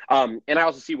years. And I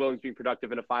also see Williams being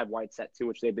productive in a 5-wide set too,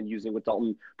 which they've been using with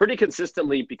Dalton pretty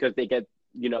consistently because they get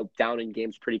down in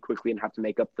games pretty quickly and have to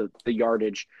make up the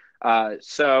yardage.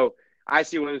 So I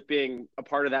see Williams being a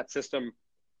part of that system.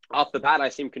 Off the bat, I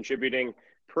see him contributing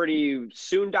pretty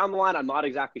soon down the line. I'm not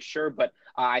exactly sure, but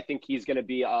I think he's going to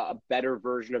be a better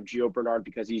version of Gio Bernard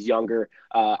because he's younger.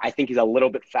 I think he's a little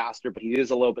bit faster, but he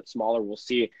is a little bit smaller. We'll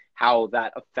see how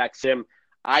that affects him.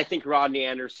 I think Rodney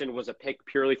Anderson was a pick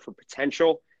purely for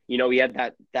potential. He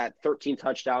had that 13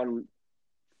 touchdown,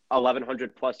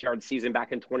 1,100 plus yard season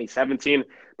back in 2017.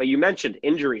 But you mentioned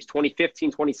injuries,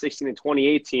 2015, 2016, and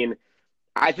 2018.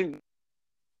 I think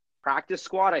practice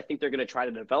squad. I think they're going to try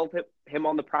to develop him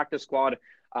on the practice squad.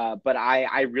 But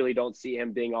I really don't see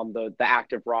him being on the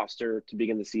active roster to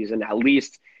begin the season, at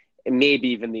least maybe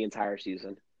even the entire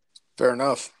season. Fair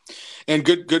enough. And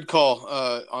good call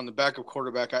on the backup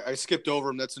quarterback. I skipped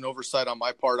over him. That's an oversight on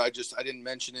my part. I didn't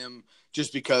mention him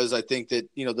just because I think that,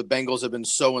 the Bengals have been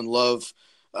so in love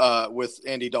with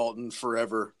Andy Dalton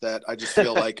forever that I just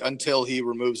feel like until he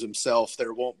removes himself,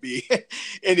 there won't be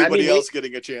anybody else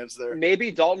getting a chance there.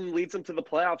 Maybe Dalton leads them to the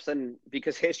playoffs, and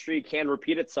because history can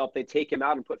repeat itself, they take him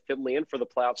out and put Finley in for the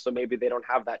playoffs, so maybe they don't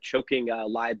have that choking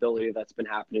liability that's been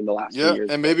happening the last 2 years.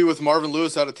 And maybe with Marvin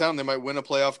Lewis out of town, they might win a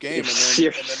playoff game, and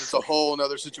then it's a whole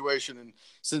another situation in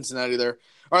Cincinnati there.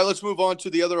 All right, let's move on to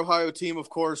the other Ohio team, of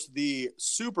course, the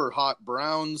super hot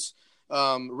Browns.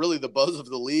 Really the buzz of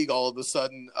the league all of a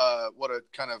sudden. What a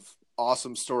kind of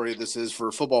awesome story this is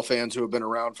for football fans who have been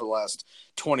around for the last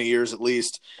 20 years at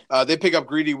least. They pick up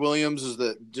Greedy Williams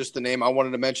is just the name I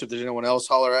wanted to mention. If there's anyone else,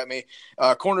 holler at me.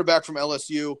 Cornerback from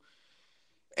LSU.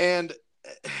 And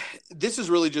this is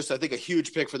really just, I think, a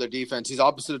huge pick for their defense. He's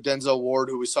opposite of Denzel Ward,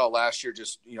 who we saw last year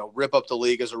just, rip up the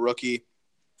league as a rookie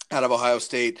out of Ohio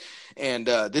State. And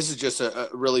this is just a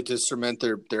really to cement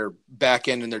their back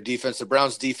end and their defense. The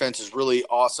Browns defense is really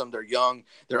awesome. They're young.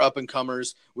 They're up and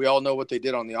comers. We all know what they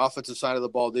did on the offensive side of the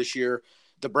ball this year.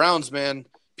 The Browns, man,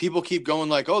 people keep going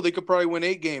like, oh, they could probably win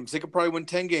 8 games. They could probably win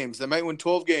 10 games. They might win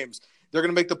 12 games. They're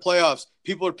going to make the playoffs.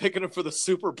 People are picking them for the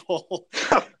Super Bowl.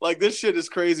 Like, this shit is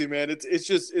crazy, man.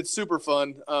 It's super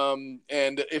fun.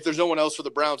 And if there's no one else for the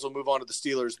Browns, we'll move on to the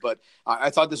Steelers. But I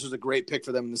thought this was a great pick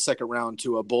for them in the second round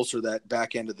to bolster that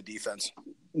back end of the defense.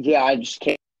 Yeah, I just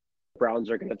can't. The Browns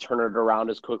are going to turn it around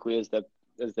as quickly as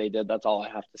they did. That's all I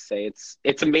have to say.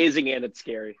 It's amazing and it's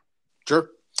scary.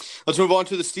 Sure. Let's move on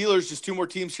to the Steelers. Just 2 more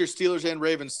teams here, Steelers and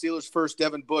Ravens. Steelers first,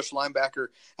 Devin Bush, linebacker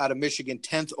out of Michigan,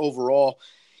 10th overall.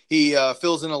 He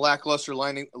fills in a lackluster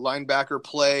linebacker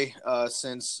play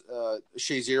since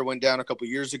Shazier went down a couple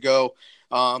years ago.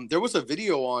 There was a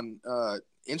video on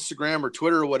Instagram or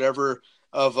Twitter or whatever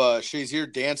of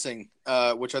Shazier dancing,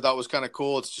 which I thought was kind of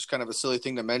cool. It's just kind of a silly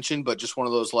thing to mention, but just one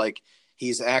of those, like,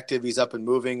 he's active, he's up and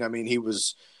moving. I mean, he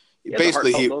was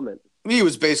basically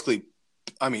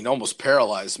almost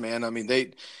paralyzed, man. I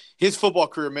mean, his football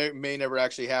career may never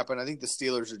actually happen. I think the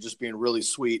Steelers are just being really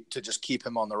sweet to just keep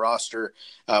him on the roster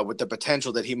with the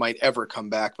potential that he might ever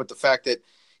come back. But the fact that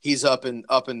he's up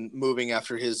and moving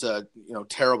after his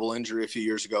terrible injury a few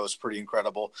years ago is pretty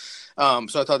incredible.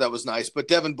 So I thought that was nice. But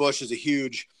Devin Bush is a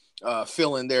huge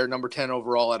fill in there, number 10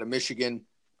 overall out of Michigan.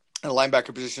 At a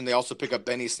linebacker position, they also pick up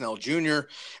Benny Snell Jr.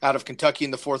 out of Kentucky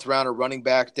in the 4th round, a running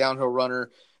back, downhill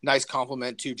runner. Nice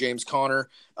compliment to James Conner.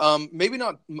 Maybe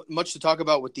not much to talk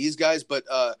about with these guys, but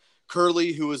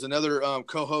Curly, who is another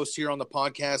co-host here on the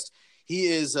podcast, he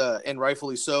is, and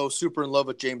rightfully so, super in love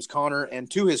with James Conner. And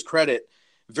to his credit,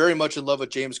 very much in love with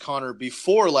James Conner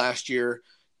before last year,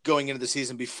 going into the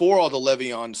season, before all the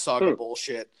Le'Veon saga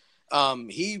bullshit.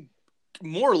 He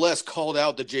more or less called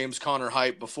out the James Conner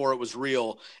hype before it was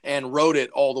real and rode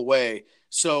it all the way.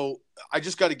 So I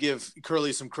just got to give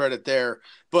Curly some credit there.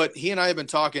 But he and I have been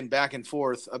talking back and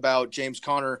forth about James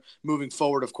Conner moving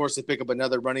forward. Of course, they pick up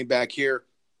another running back here.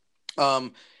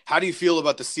 How do you feel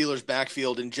about the Steelers'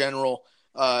 backfield in general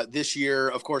this year?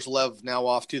 Of course, Lev now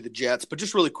off to the Jets. But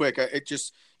just really quick,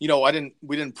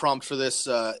 we didn't prompt for this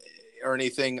or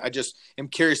anything. I just am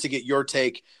curious to get your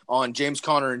take on James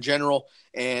Conner in general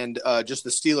and just the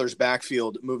Steelers'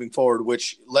 backfield moving forward,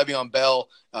 which Le'Veon Bell,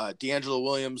 D'Angelo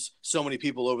Williams, so many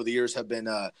people over the years have been,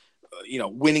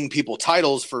 winning people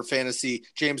titles for fantasy.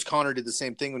 James Conner did the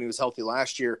same thing when he was healthy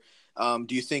last year.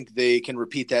 Do you think they can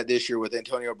repeat that this year with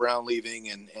Antonio Brown leaving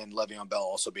and Le'Veon Bell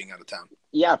also being out of town?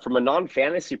 Yeah, from a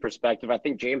non-fantasy perspective, I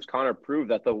think James Conner proved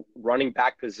that the running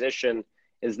back position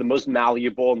is the most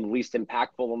malleable and the least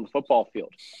impactful on the football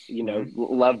field.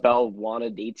 Lev Bell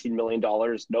wanted $18 million.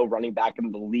 No running back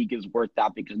in the league is worth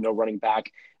that because no running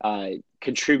back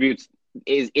contributes.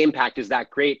 His impact is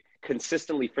that great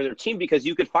consistently for their team because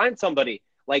you could find somebody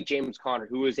like James Conner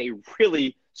who is a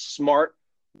really smart,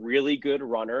 really good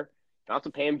runner. You don't have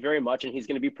to pay him very much, and he's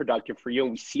going to be productive for you.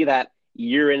 And we see that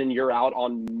year in and year out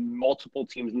on multiple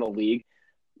teams in the league.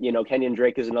 Kenyon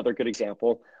Drake is another good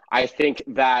example. I think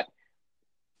that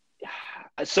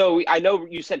so I know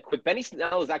you said quick. Benny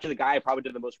Snell is actually the guy I probably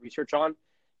did the most research on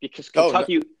because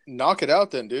Kentucky. Knock it out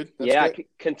then, dude. That's great.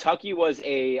 Kentucky was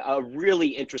a really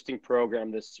interesting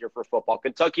program this year for football.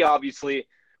 Kentucky obviously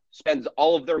spends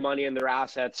all of their money and their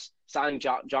assets signing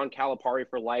John Calipari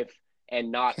for life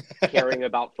and not caring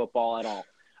about football at all.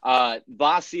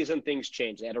 Last season, things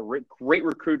changed. They had a great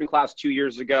recruiting class 2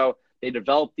 years ago. They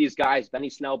developed these guys,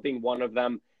 Benny Snell being one of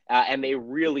them. And they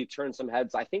really turned some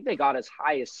heads. I think they got as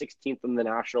high as 16th in the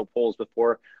national polls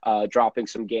before dropping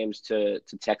some games to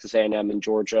Texas A&M and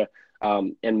Georgia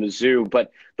and Mizzou.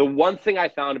 But the one thing I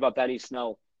found about Benny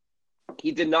Snell,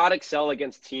 he did not excel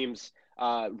against teams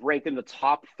ranked in the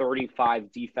top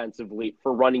 35 defensively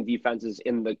for running defenses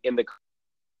in the.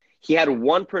 He had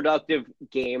one productive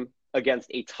game against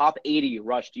a top 80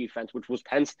 rush defense, which was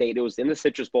Penn State. It was in the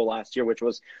Citrus Bowl last year, which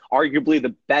was arguably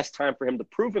the best time for him to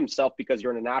prove himself because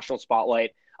you're in a national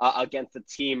spotlight against a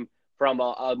team from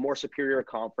a more superior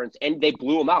conference, and they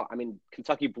blew him out. I mean,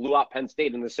 Kentucky blew out Penn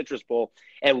State in the Citrus Bowl,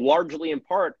 and largely in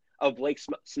part of Blake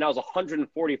Snell's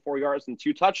 144 yards and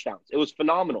 2 touchdowns. It was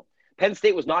phenomenal. Penn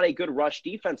State was not a good rush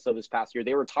defense, though, this past year.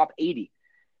 They were top 80.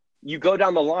 You go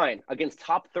down the line against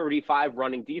top 35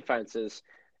 running defenses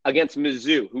against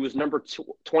Mizzou, who was number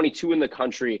 22 in the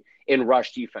country in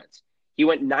rush defense. He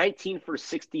went 19 for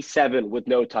 67 with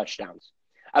no touchdowns.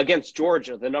 Against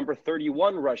Georgia, the number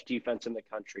 31 rush defense in the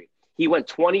country, he went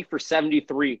 20 for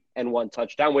 73 and 1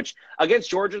 touchdown, which against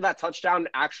Georgia, that touchdown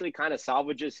actually kind of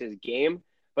salvages his game.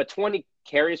 But 20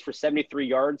 carries for 73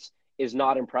 yards is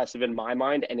not impressive in my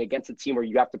mind. And against a team where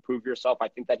you have to prove yourself, I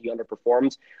think that he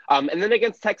underperforms. And then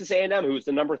against Texas A&M, who's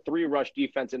the number 3 rush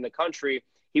defense in the country,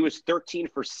 he was 13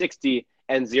 for 60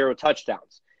 and 0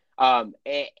 touchdowns.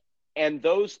 And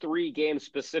those 3 games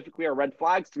specifically are red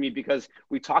flags to me because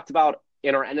we talked about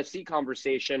in our NFC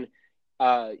conversation,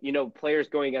 players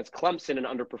going against Clemson and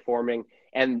underperforming,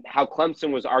 and how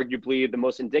Clemson was arguably the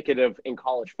most indicative in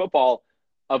college football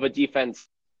of a defense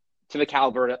to the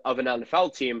caliber of an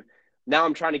NFL team. Now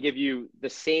I'm trying to give you the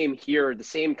same here, the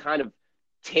same kind of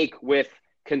take with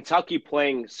Kentucky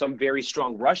playing some very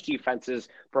strong rush defenses,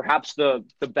 perhaps the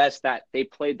best that they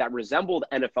played that resembled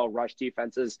NFL rush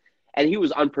defenses, and he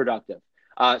was unproductive.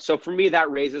 So for me,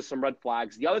 that raises some red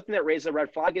flags. The other thing that raises a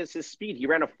red flag is his speed. He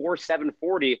ran a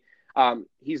 4.740.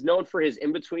 He's known for his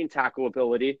in-between tackle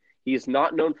ability. He's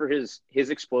not known for his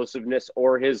explosiveness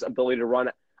or his ability to run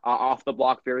off the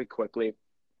block very quickly.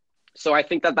 So I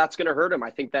think that that's going to hurt him.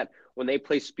 I think that when they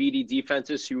play speedy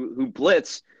defenses who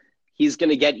blitz, he's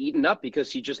going to get eaten up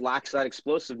because he just lacks that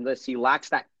explosiveness. He lacks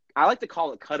that, I like to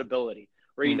call it cutability,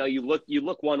 where, you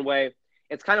look one way.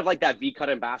 It's kind of like that V cut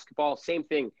in basketball. Same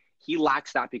thing. He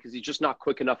lacks that because he's just not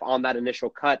quick enough on that initial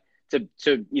cut to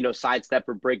sidestep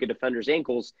or break a defender's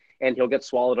ankles, and he'll get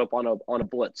swallowed up on a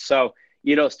blitz. So,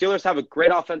 Steelers have a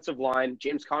great offensive line.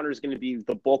 James Conner is going to be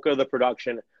the bulk of the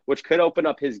production, which could open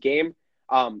up his game.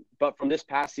 But from this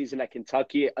past season at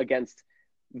Kentucky against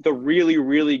the really,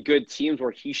 really good teams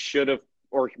where he should have,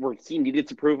 or where he needed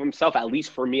to prove himself, at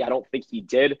least for me, I don't think he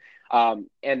did. And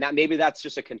that maybe that's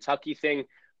just a Kentucky thing,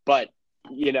 but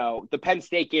the Penn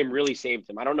State game really saved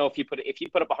him. I don't know if he put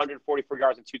up 144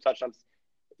 yards and 2 touchdowns,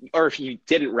 or if he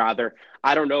didn't, rather.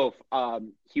 I don't know if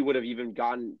he would have even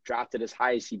gotten drafted as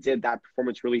high as he did. That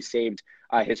performance really saved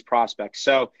his prospects.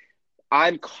 So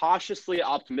I'm cautiously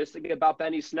optimistic about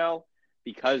Benny Snell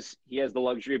because he has the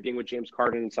luxury of being with James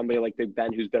Carden and somebody like Big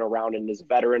Ben who's been around and is a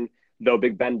veteran, though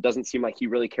Big Ben doesn't seem like he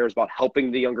really cares about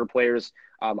helping the younger players.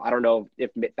 I don't know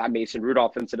if that Mason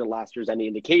Rudolph incident last year is any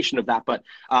indication of that, but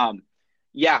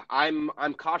yeah, I'm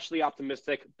cautiously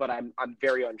optimistic, but I'm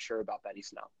very unsure about Benny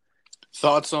Snell.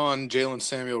 Thoughts on Jalen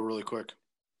Samuel really quick?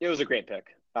 It was a great pick.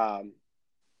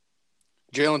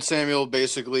 Jalen Samuel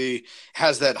basically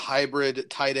has that hybrid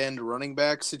tight end running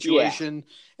back situation.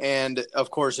 Yeah. And,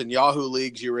 of course, in Yahoo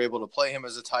leagues, you were able to play him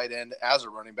as a tight end, as a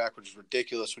running back, which is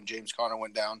ridiculous when James Conner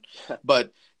went down.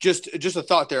 But just a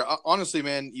thought there. Honestly,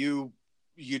 man, you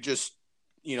just,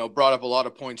 brought up a lot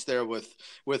of points there with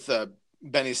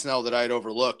Benny Snell that I had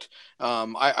overlooked.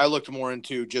 I looked more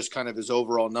into just kind of his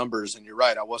overall numbers, and you're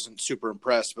right, I wasn't super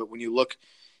impressed. But when you look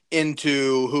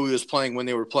into who he was playing when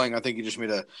they were playing, I think you just made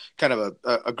a kind of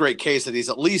a great case that he's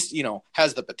at least,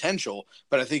 has the potential.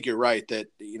 But I think you're right that,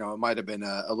 it might have been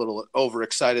a little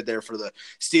overexcited there for the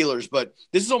Steelers. But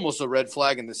this is almost a red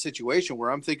flag in the situation where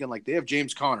I'm thinking like they have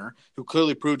James Conner, who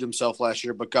clearly proved himself last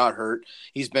year but got hurt.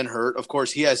 He's been hurt. Of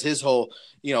course, he has his whole,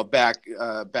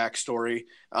 backstory.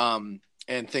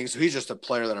 And things. So he's just a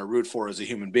player that I root for as a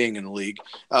human being in the league.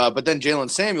 But then Jalen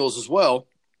Samuels as well,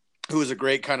 who is a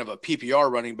great kind of a PPR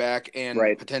running back and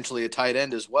potentially a tight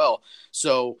end as well.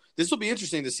 So this will be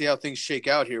interesting to see how things shake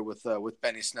out here with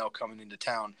Benny Snell coming into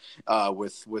town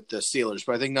with the Steelers.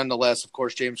 But I think nonetheless, of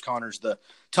course, James Conner's the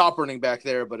top running back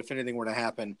there. But if anything were to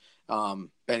happen,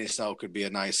 Benny Snell could be a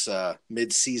nice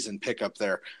mid-season pickup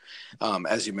there,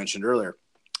 as you mentioned earlier.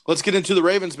 Let's get into the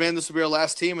Ravens, man. This will be our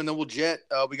last team, and then we'll jet.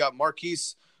 We got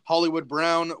Marquise Hollywood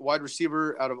Brown, wide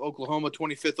receiver out of Oklahoma,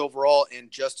 25th overall, and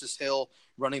Justice Hill,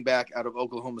 running back out of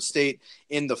Oklahoma State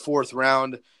in the 4th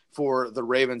round for the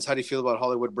Ravens. How do you feel about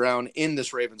Hollywood Brown in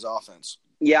this Ravens offense?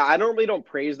 Yeah, I normally don't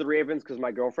praise the Ravens because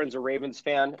my girlfriend's a Ravens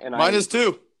fan. And mine is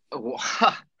too.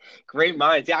 Great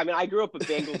minds. Yeah, I mean, I grew up a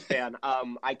Bengals fan.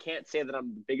 I can't say that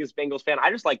I'm the biggest Bengals fan. I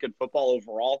just like good football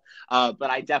overall. But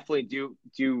I definitely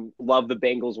do love the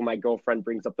Bengals when my girlfriend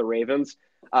brings up the Ravens.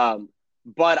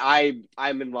 But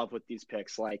I'm in love with these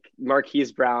picks, like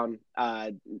Marquise Brown,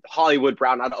 Hollywood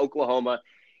Brown out of Oklahoma.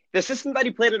 The system that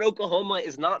he played at Oklahoma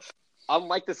is not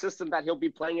unlike the system that he'll be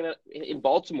playing in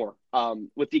Baltimore,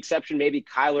 with the exception maybe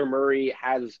Kyler Murray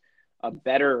has a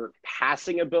better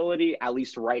passing ability, at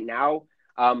least right now,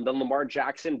 than Lamar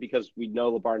Jackson, because we know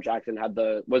Lamar Jackson had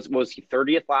was he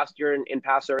 30th last year in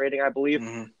passer rating, I believe.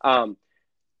 Mm-hmm.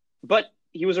 But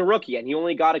he was a rookie, and he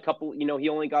only got he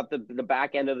only got the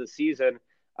back end of the season,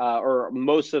 or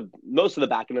most of the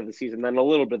back end of the season, then a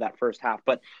little bit of that first half.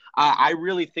 But I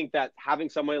really think that having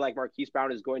somebody like Marquise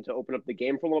Brown is going to open up the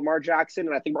game for Lamar Jackson,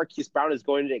 and I think Marquise Brown is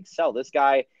going to excel. This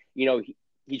guy,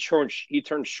 he turns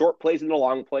short plays into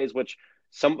long plays, which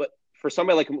for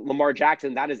somebody like Lamar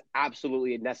Jackson, that is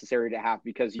absolutely necessary to have,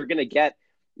 because you're going to get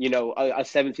a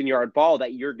 17-yard ball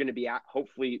that you're going to be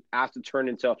hopefully asked to turn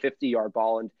into a 50-yard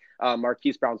ball. And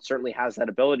Marquise Brown certainly has that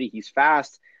ability. He's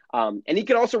fast. And he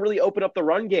can also really open up the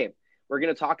run game. We're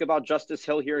going to talk about Justice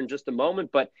Hill here in just a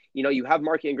moment, but you have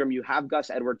Mark Ingram, you have Gus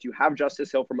Edwards, you have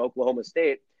Justice Hill from Oklahoma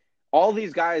State. All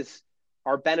these guys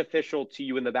are beneficial to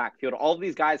you in the backfield. All of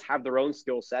these guys have their own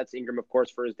skill sets. Ingram, of course,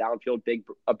 for his downfield big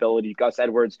ability. Gus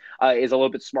Edwards is a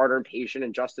little bit smarter and patient,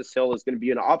 and Justice Hill is going to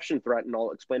be an option threat, and I'll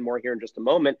explain more here in just a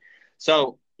moment.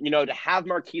 So, to have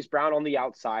Marquise Brown on the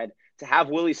outside, to have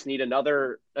Willie Snead,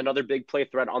 another big play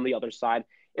threat on the other side,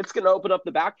 it's going to open up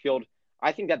the backfield.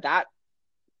 I think that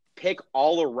pick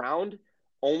all around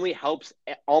only helps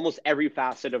almost every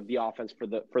facet of the offense for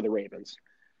the Ravens.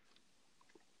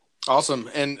 Awesome.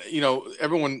 And,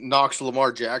 everyone knocks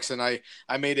Lamar Jackson. I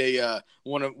made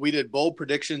we did bold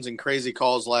predictions and crazy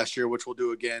calls last year, which we'll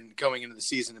do again going into the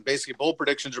season. And basically bold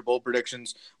predictions are bold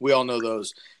predictions. We all know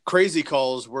those. Crazy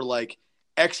calls were like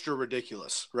extra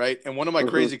ridiculous, right? And one of my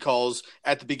crazy calls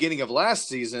at the beginning of last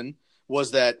season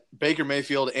was that Baker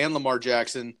Mayfield and Lamar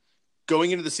Jackson,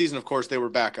 going into the season, of course, they were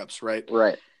backups, right?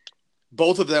 Right.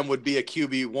 Both of them would be a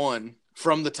QB1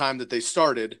 from the time that they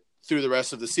started through the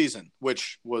rest of the season,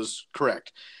 which was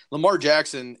correct. Lamar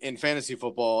Jackson in fantasy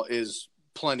football is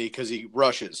plenty because he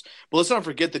rushes. But let's not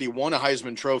forget that he won a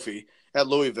Heisman Trophy at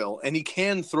Louisville, and he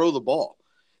can throw the ball.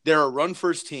 They're a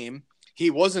run-first team. He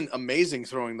wasn't amazing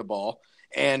throwing the ball,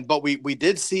 but we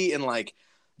did see in like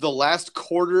the last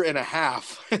quarter and a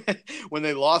half when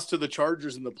they lost to the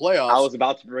Chargers in the playoffs. I was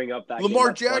about to bring up that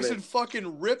Lamar Jackson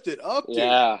fucking ripped it up, dude.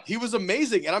 Yeah. He was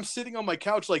amazing. And I'm sitting on my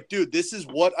couch like, dude, this is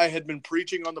what I had been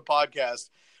preaching on the podcast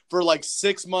for like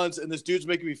 6 months, and this dude's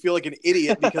making me feel like an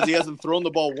idiot because he hasn't thrown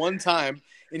the ball one time.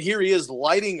 And here he is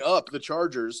lighting up the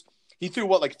Chargers. He threw,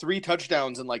 like 3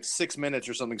 touchdowns in like 6 minutes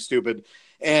or something stupid.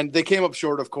 And they came up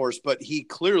short, of course, but he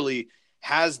clearly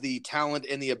has the talent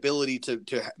and the ability to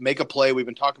make a play. We've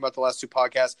been talking about the last 2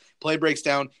 podcasts. Play breaks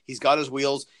down. He's got his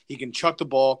wheels. He can chuck the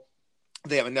ball.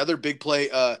 They have another big play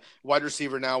wide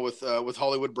receiver now with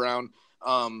Hollywood Brown.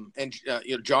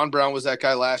 John Brown was that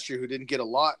guy last year who didn't get a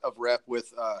lot of rep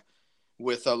with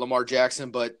Lamar Jackson.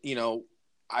 But,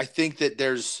 I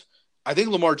think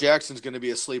Lamar Jackson's going to be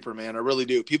a sleeper, man. I really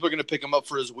do. People are going to pick him up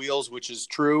for his wheels, which is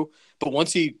true. But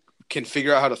once he can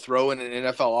figure out how to throw in an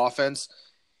NFL offense,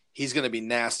 he's going to be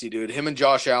nasty, dude. Him and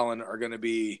Josh Allen are going to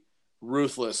be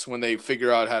ruthless when they figure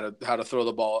out how to throw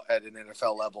the ball at an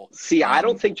NFL level. See, I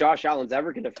don't think Josh Allen's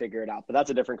ever going to figure it out, but that's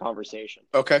a different conversation.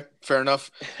 Okay, fair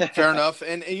enough. Fair enough.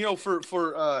 And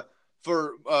for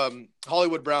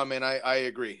Hollywood Brown, man, I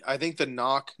agree. I think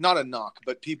not a knock,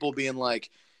 but people being like,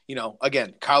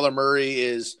 again, Kyler Murray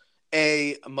is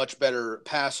a much better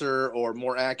passer or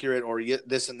more accurate or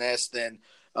this and this than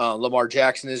Lamar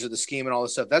Jackson is, or the scheme and all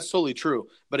this stuff. That's totally true.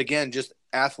 But again, just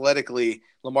athletically,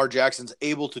 Lamar Jackson's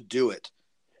able to do it.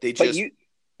 They just,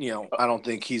 I don't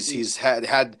think he's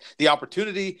had the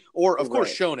opportunity or, of course,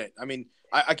 shown it. I mean,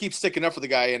 I keep sticking up for the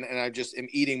guy, and I just am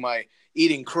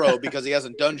eating crow because he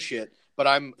hasn't done shit. But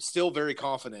I'm still very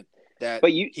confident that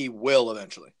he will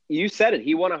eventually. You said it.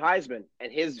 He won a Heisman,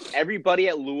 and everybody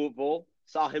at Louisville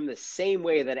saw him the same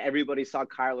way that everybody saw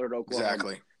Kyler at Oklahoma.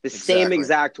 Exactly. Same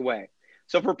exact way.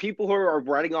 So for people who are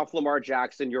writing off Lamar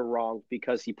Jackson, you're wrong,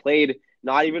 because he played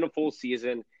not even a full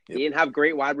season. Yep. He didn't have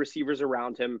great wide receivers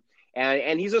around him.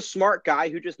 And he's a smart guy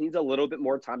who just needs a little bit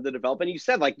more time to develop. And you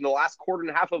said, like, in the last quarter and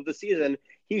a half of the season,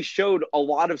 he showed a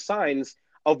lot of signs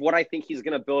of what I think he's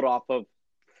going to build off of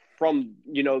from,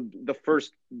 the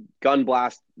first gun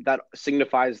blast that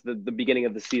signifies the beginning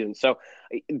of the season. So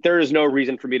there is no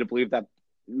reason for me to believe that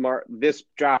this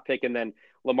draft pick and then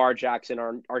Lamar Jackson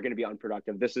are going to be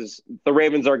unproductive. The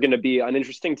Ravens are going to be an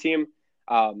interesting team,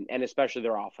 and especially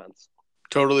their offense.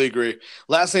 Totally agree.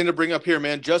 Last thing to bring up here,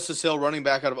 man, Justice Hill, running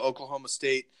back out of Oklahoma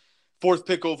State, 4th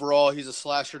pick overall. He's a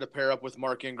slasher to pair up with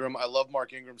Mark Ingram. I love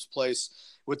Mark Ingram's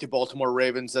place with the Baltimore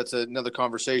Ravens. That's another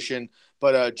conversation.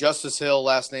 But Justice Hill,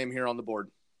 last name here on the board.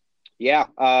 Yeah,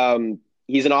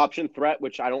 he's an option threat,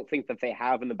 which I don't think that they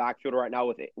have in the backfield right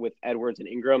now with Edwards and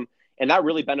Ingram. And that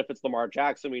really benefits Lamar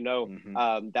Jackson. We know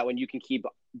that when you can keep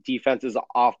defenses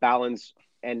off balance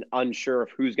and unsure of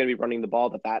who's going to be running the ball,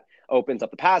 that opens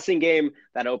up the passing game,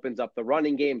 that opens up the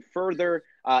running game further.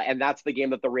 And that's the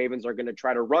game that the Ravens are going to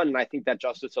try to run. And I think that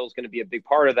Justice Hill is going to be a big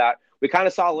part of that. We kind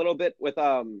of saw a little bit with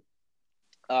Buck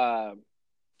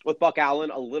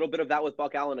Allen, a little bit of that with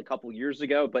Buck Allen a couple years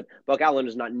ago, but Buck Allen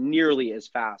is not nearly as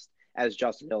fast as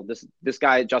Justin Hill. This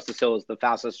guy, Justice Hill, is the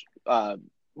fastest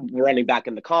running back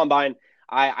in the combine.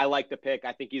 I like the pick.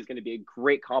 I think he's going to be a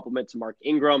great compliment to Mark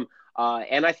Ingram.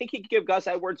 And I think he could give Gus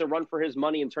Edwards a run for his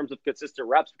money in terms of consistent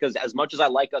reps, because as much as I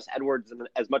like Gus Edwards and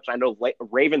as much as I know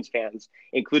Ravens fans,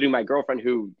 including my girlfriend,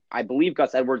 who I believe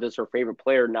Gus Edwards is her favorite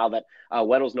player now that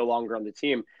Weddle's no longer on the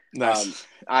team. Nice.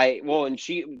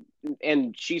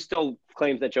 She still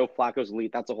claims that Joe Flacco's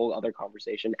elite. That's a whole other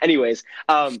conversation. Anyways,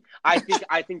 I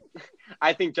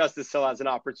think Justice Hill has an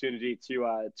opportunity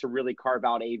to really carve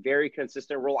out a very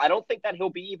consistent role. I don't think that he'll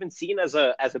be even seen as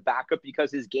a backup,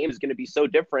 because his game is going to be so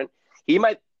different. He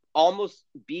might almost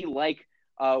be like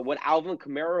what Alvin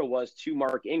Kamara was to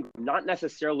Mark Ingram, not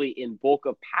necessarily in bulk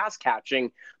of pass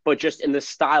catching, but just in the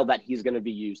style that he's going to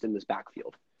be used in this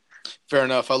backfield. Fair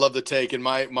enough. I love the take. And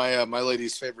my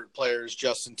lady's favorite player is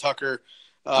Justin Tucker.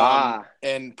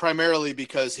 And primarily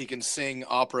because he can sing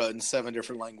opera in 7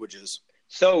 different languages.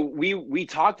 So we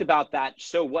talked about that.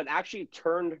 So what actually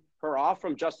turned her off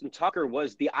from Justin Tucker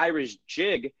was the Irish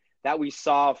jig that we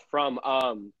saw from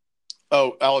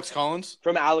Alex Collins?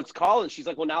 From Alex Collins. She's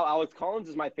like, well, now Alex Collins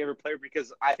is my favorite player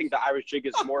because I think the Irish jig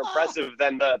is more impressive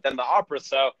than the opera.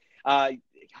 So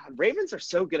Ravens are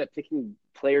so good at picking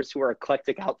players who are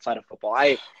eclectic outside of football.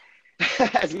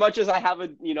 As much as I have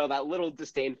that little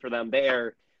disdain for them,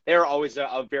 they're always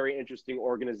a very interesting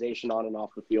organization on and off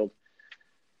the field.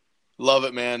 Love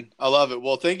it, man. I love it.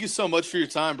 Well, thank you so much for your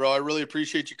time, bro. I really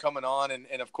appreciate you coming on.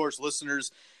 And of course,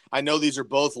 listeners, I know these are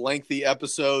both lengthy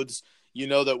episodes. You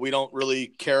know that we don't really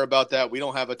care about that. We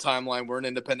don't have a timeline. We're an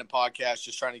independent podcast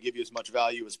just trying to give you as much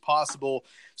value as possible.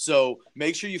 So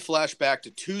make sure you flash back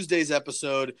to Tuesday's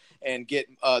episode and get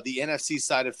the NFC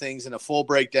side of things and a full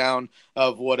breakdown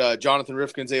of what Jonathan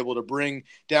Rifkin's able to bring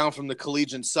down from the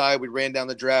collegiate side. We ran down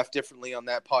the draft differently on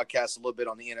that podcast, a little bit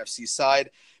on the NFC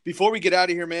side. Before we get out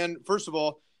of here, man, first of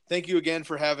all, thank you again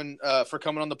for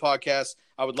coming on the podcast.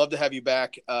 I would love to have you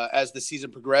back as the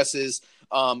season progresses.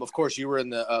 Of course, you were in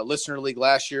the Listener League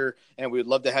last year, and we would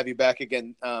love to have you back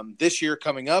again this year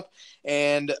coming up.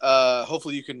 And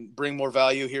hopefully you can bring more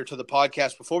value here to the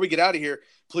podcast. Before we get out of here,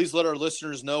 please let our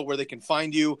listeners know where they can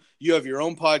find you. You have your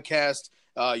own podcast.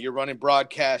 You're running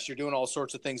broadcasts. You're doing all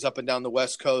sorts of things up and down the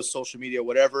West Coast, social media,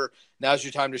 whatever. Now's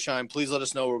your time to shine. Please let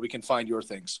us know where we can find your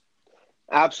things.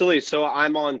 Absolutely. So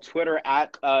I'm on Twitter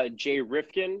at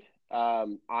jrifkind.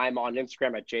 I'm on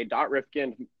Instagram at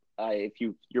j.rifkind. If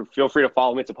you feel free to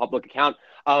follow me, it's a public account.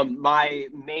 My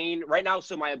main right now,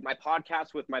 so my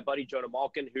podcast with my buddy Jonah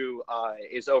Malkin, who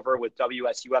is over with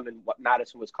WSUM in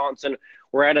Madison, Wisconsin.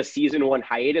 We're at a season 1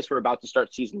 hiatus. We're about to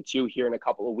start season 2 here in a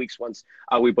couple of weeks once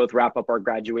we both wrap up our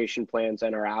graduation plans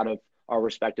and are out of our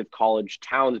respective college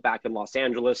towns back in Los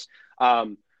Angeles.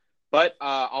 But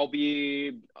I'll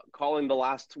be calling the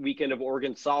last weekend of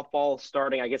Oregon softball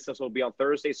starting. I guess this will be on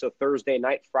Thursday. So Thursday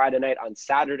night, Friday night, on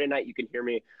Saturday night, you can hear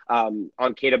me on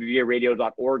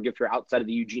kwvaradio.org if you're outside of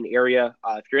the Eugene area.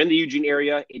 If you're in the Eugene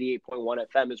area, 88.1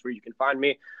 FM is where you can find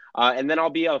me. And then I'll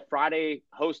be a Friday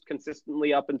host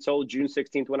consistently up until June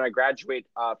 16th when I graduate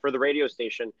for the radio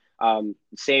station.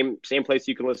 Same place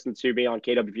you can listen to me on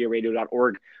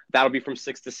kwvaradio.org. That'll be from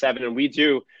 6 to 7. And we're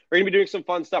going to be doing some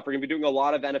fun stuff. We're going to be doing a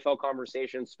lot of NFL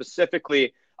conversations,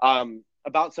 specifically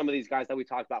about some of these guys that we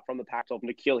talked about from the Pac-12,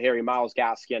 N'Keal Harry, Myles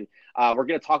Gaskin. We're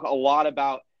going to talk a lot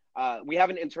about we have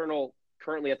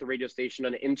currently at the radio station,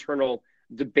 an internal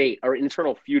debate or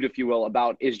internal feud, if you will,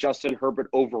 about is Justin Herbert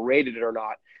overrated or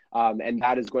not. And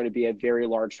that is going to be a very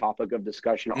large topic of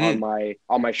discussion on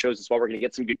my shows as well. We're going to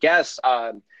get some good guests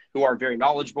who are very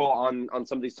knowledgeable on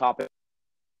some of these topics.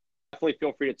 Definitely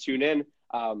feel free to tune in.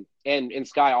 And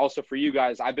Sky, also for you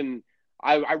guys,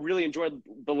 I really enjoyed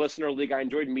the Listener League. I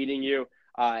enjoyed meeting you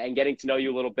and getting to know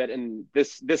you a little bit. And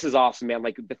this is awesome, man.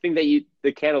 Like the thing that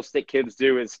the Candlestick Kids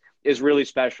do is really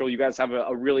special. You guys have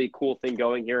a really cool thing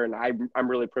going here, and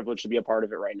I'm really privileged to be a part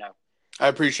of it right now. I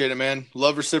appreciate it, man.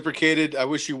 Love reciprocated. I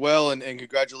wish you well, and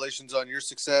congratulations on your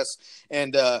success.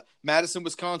 And Madison,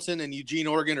 Wisconsin, and Eugene,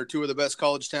 Oregon are two of the best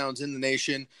college towns in the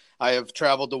nation. I have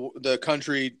traveled the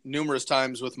country numerous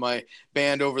times with my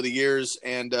band over the years,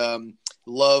 and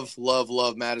love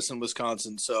Madison,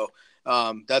 Wisconsin. So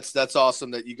that's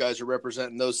awesome that you guys are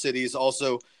representing those cities.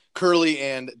 Also, Curly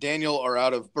and Daniel are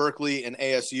out of Berkeley and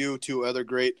ASU, two other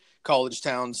great college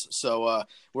towns. So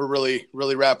we're really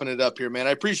wrapping it up here, man.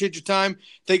 I appreciate your time.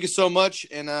 Thank you so much.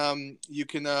 And you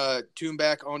can tune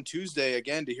back on Tuesday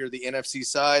again to hear the NFC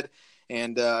side.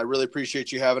 And I really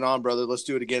appreciate you having on, brother. Let's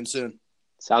do it again soon.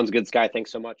 Sounds good, Sky.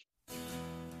 Thanks so much.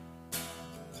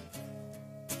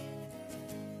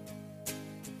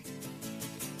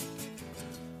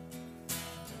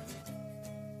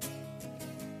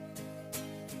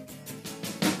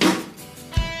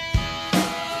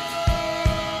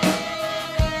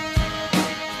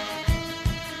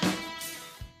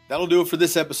 That'll do it for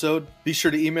this episode. Be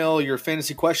sure to email your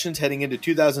fantasy questions heading into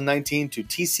 2019 to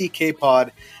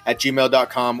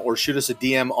tckpod@gmail.com or shoot us a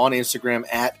DM on Instagram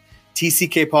at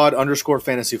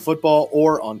tckpod_fantasyfootball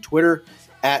or on Twitter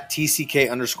at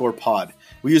tck_pod.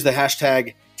 We use the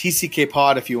hashtag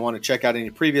TCKpod if you want to check out any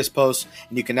previous posts,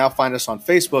 and you can now find us on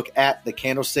Facebook at the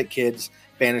Candlestick Kids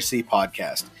Fantasy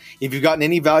Podcast. If you've gotten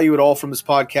any value at all from this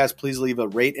podcast, please leave a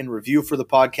rate and review for the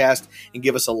podcast and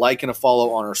give us a like and a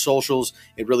follow on our socials.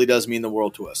 It really does mean the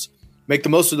world to us. Make the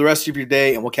most of the rest of your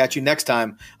day, and we'll catch you next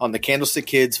time on the Candlestick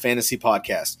Kids Fantasy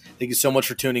Podcast. Thank you so much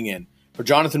for tuning in. For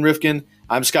Jonathan Rifkind,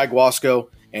 I'm Sky Guasco,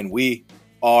 and we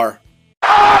are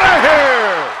out of here!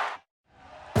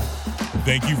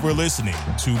 Thank you for listening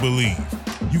to Believe.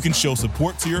 You can show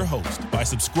support to your host by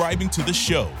subscribing to the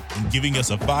show and giving us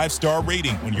a 5-star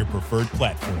rating on your preferred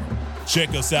platform. Check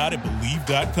us out at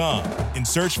Believe.com and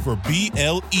search for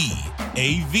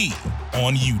BLEAV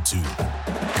on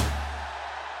YouTube.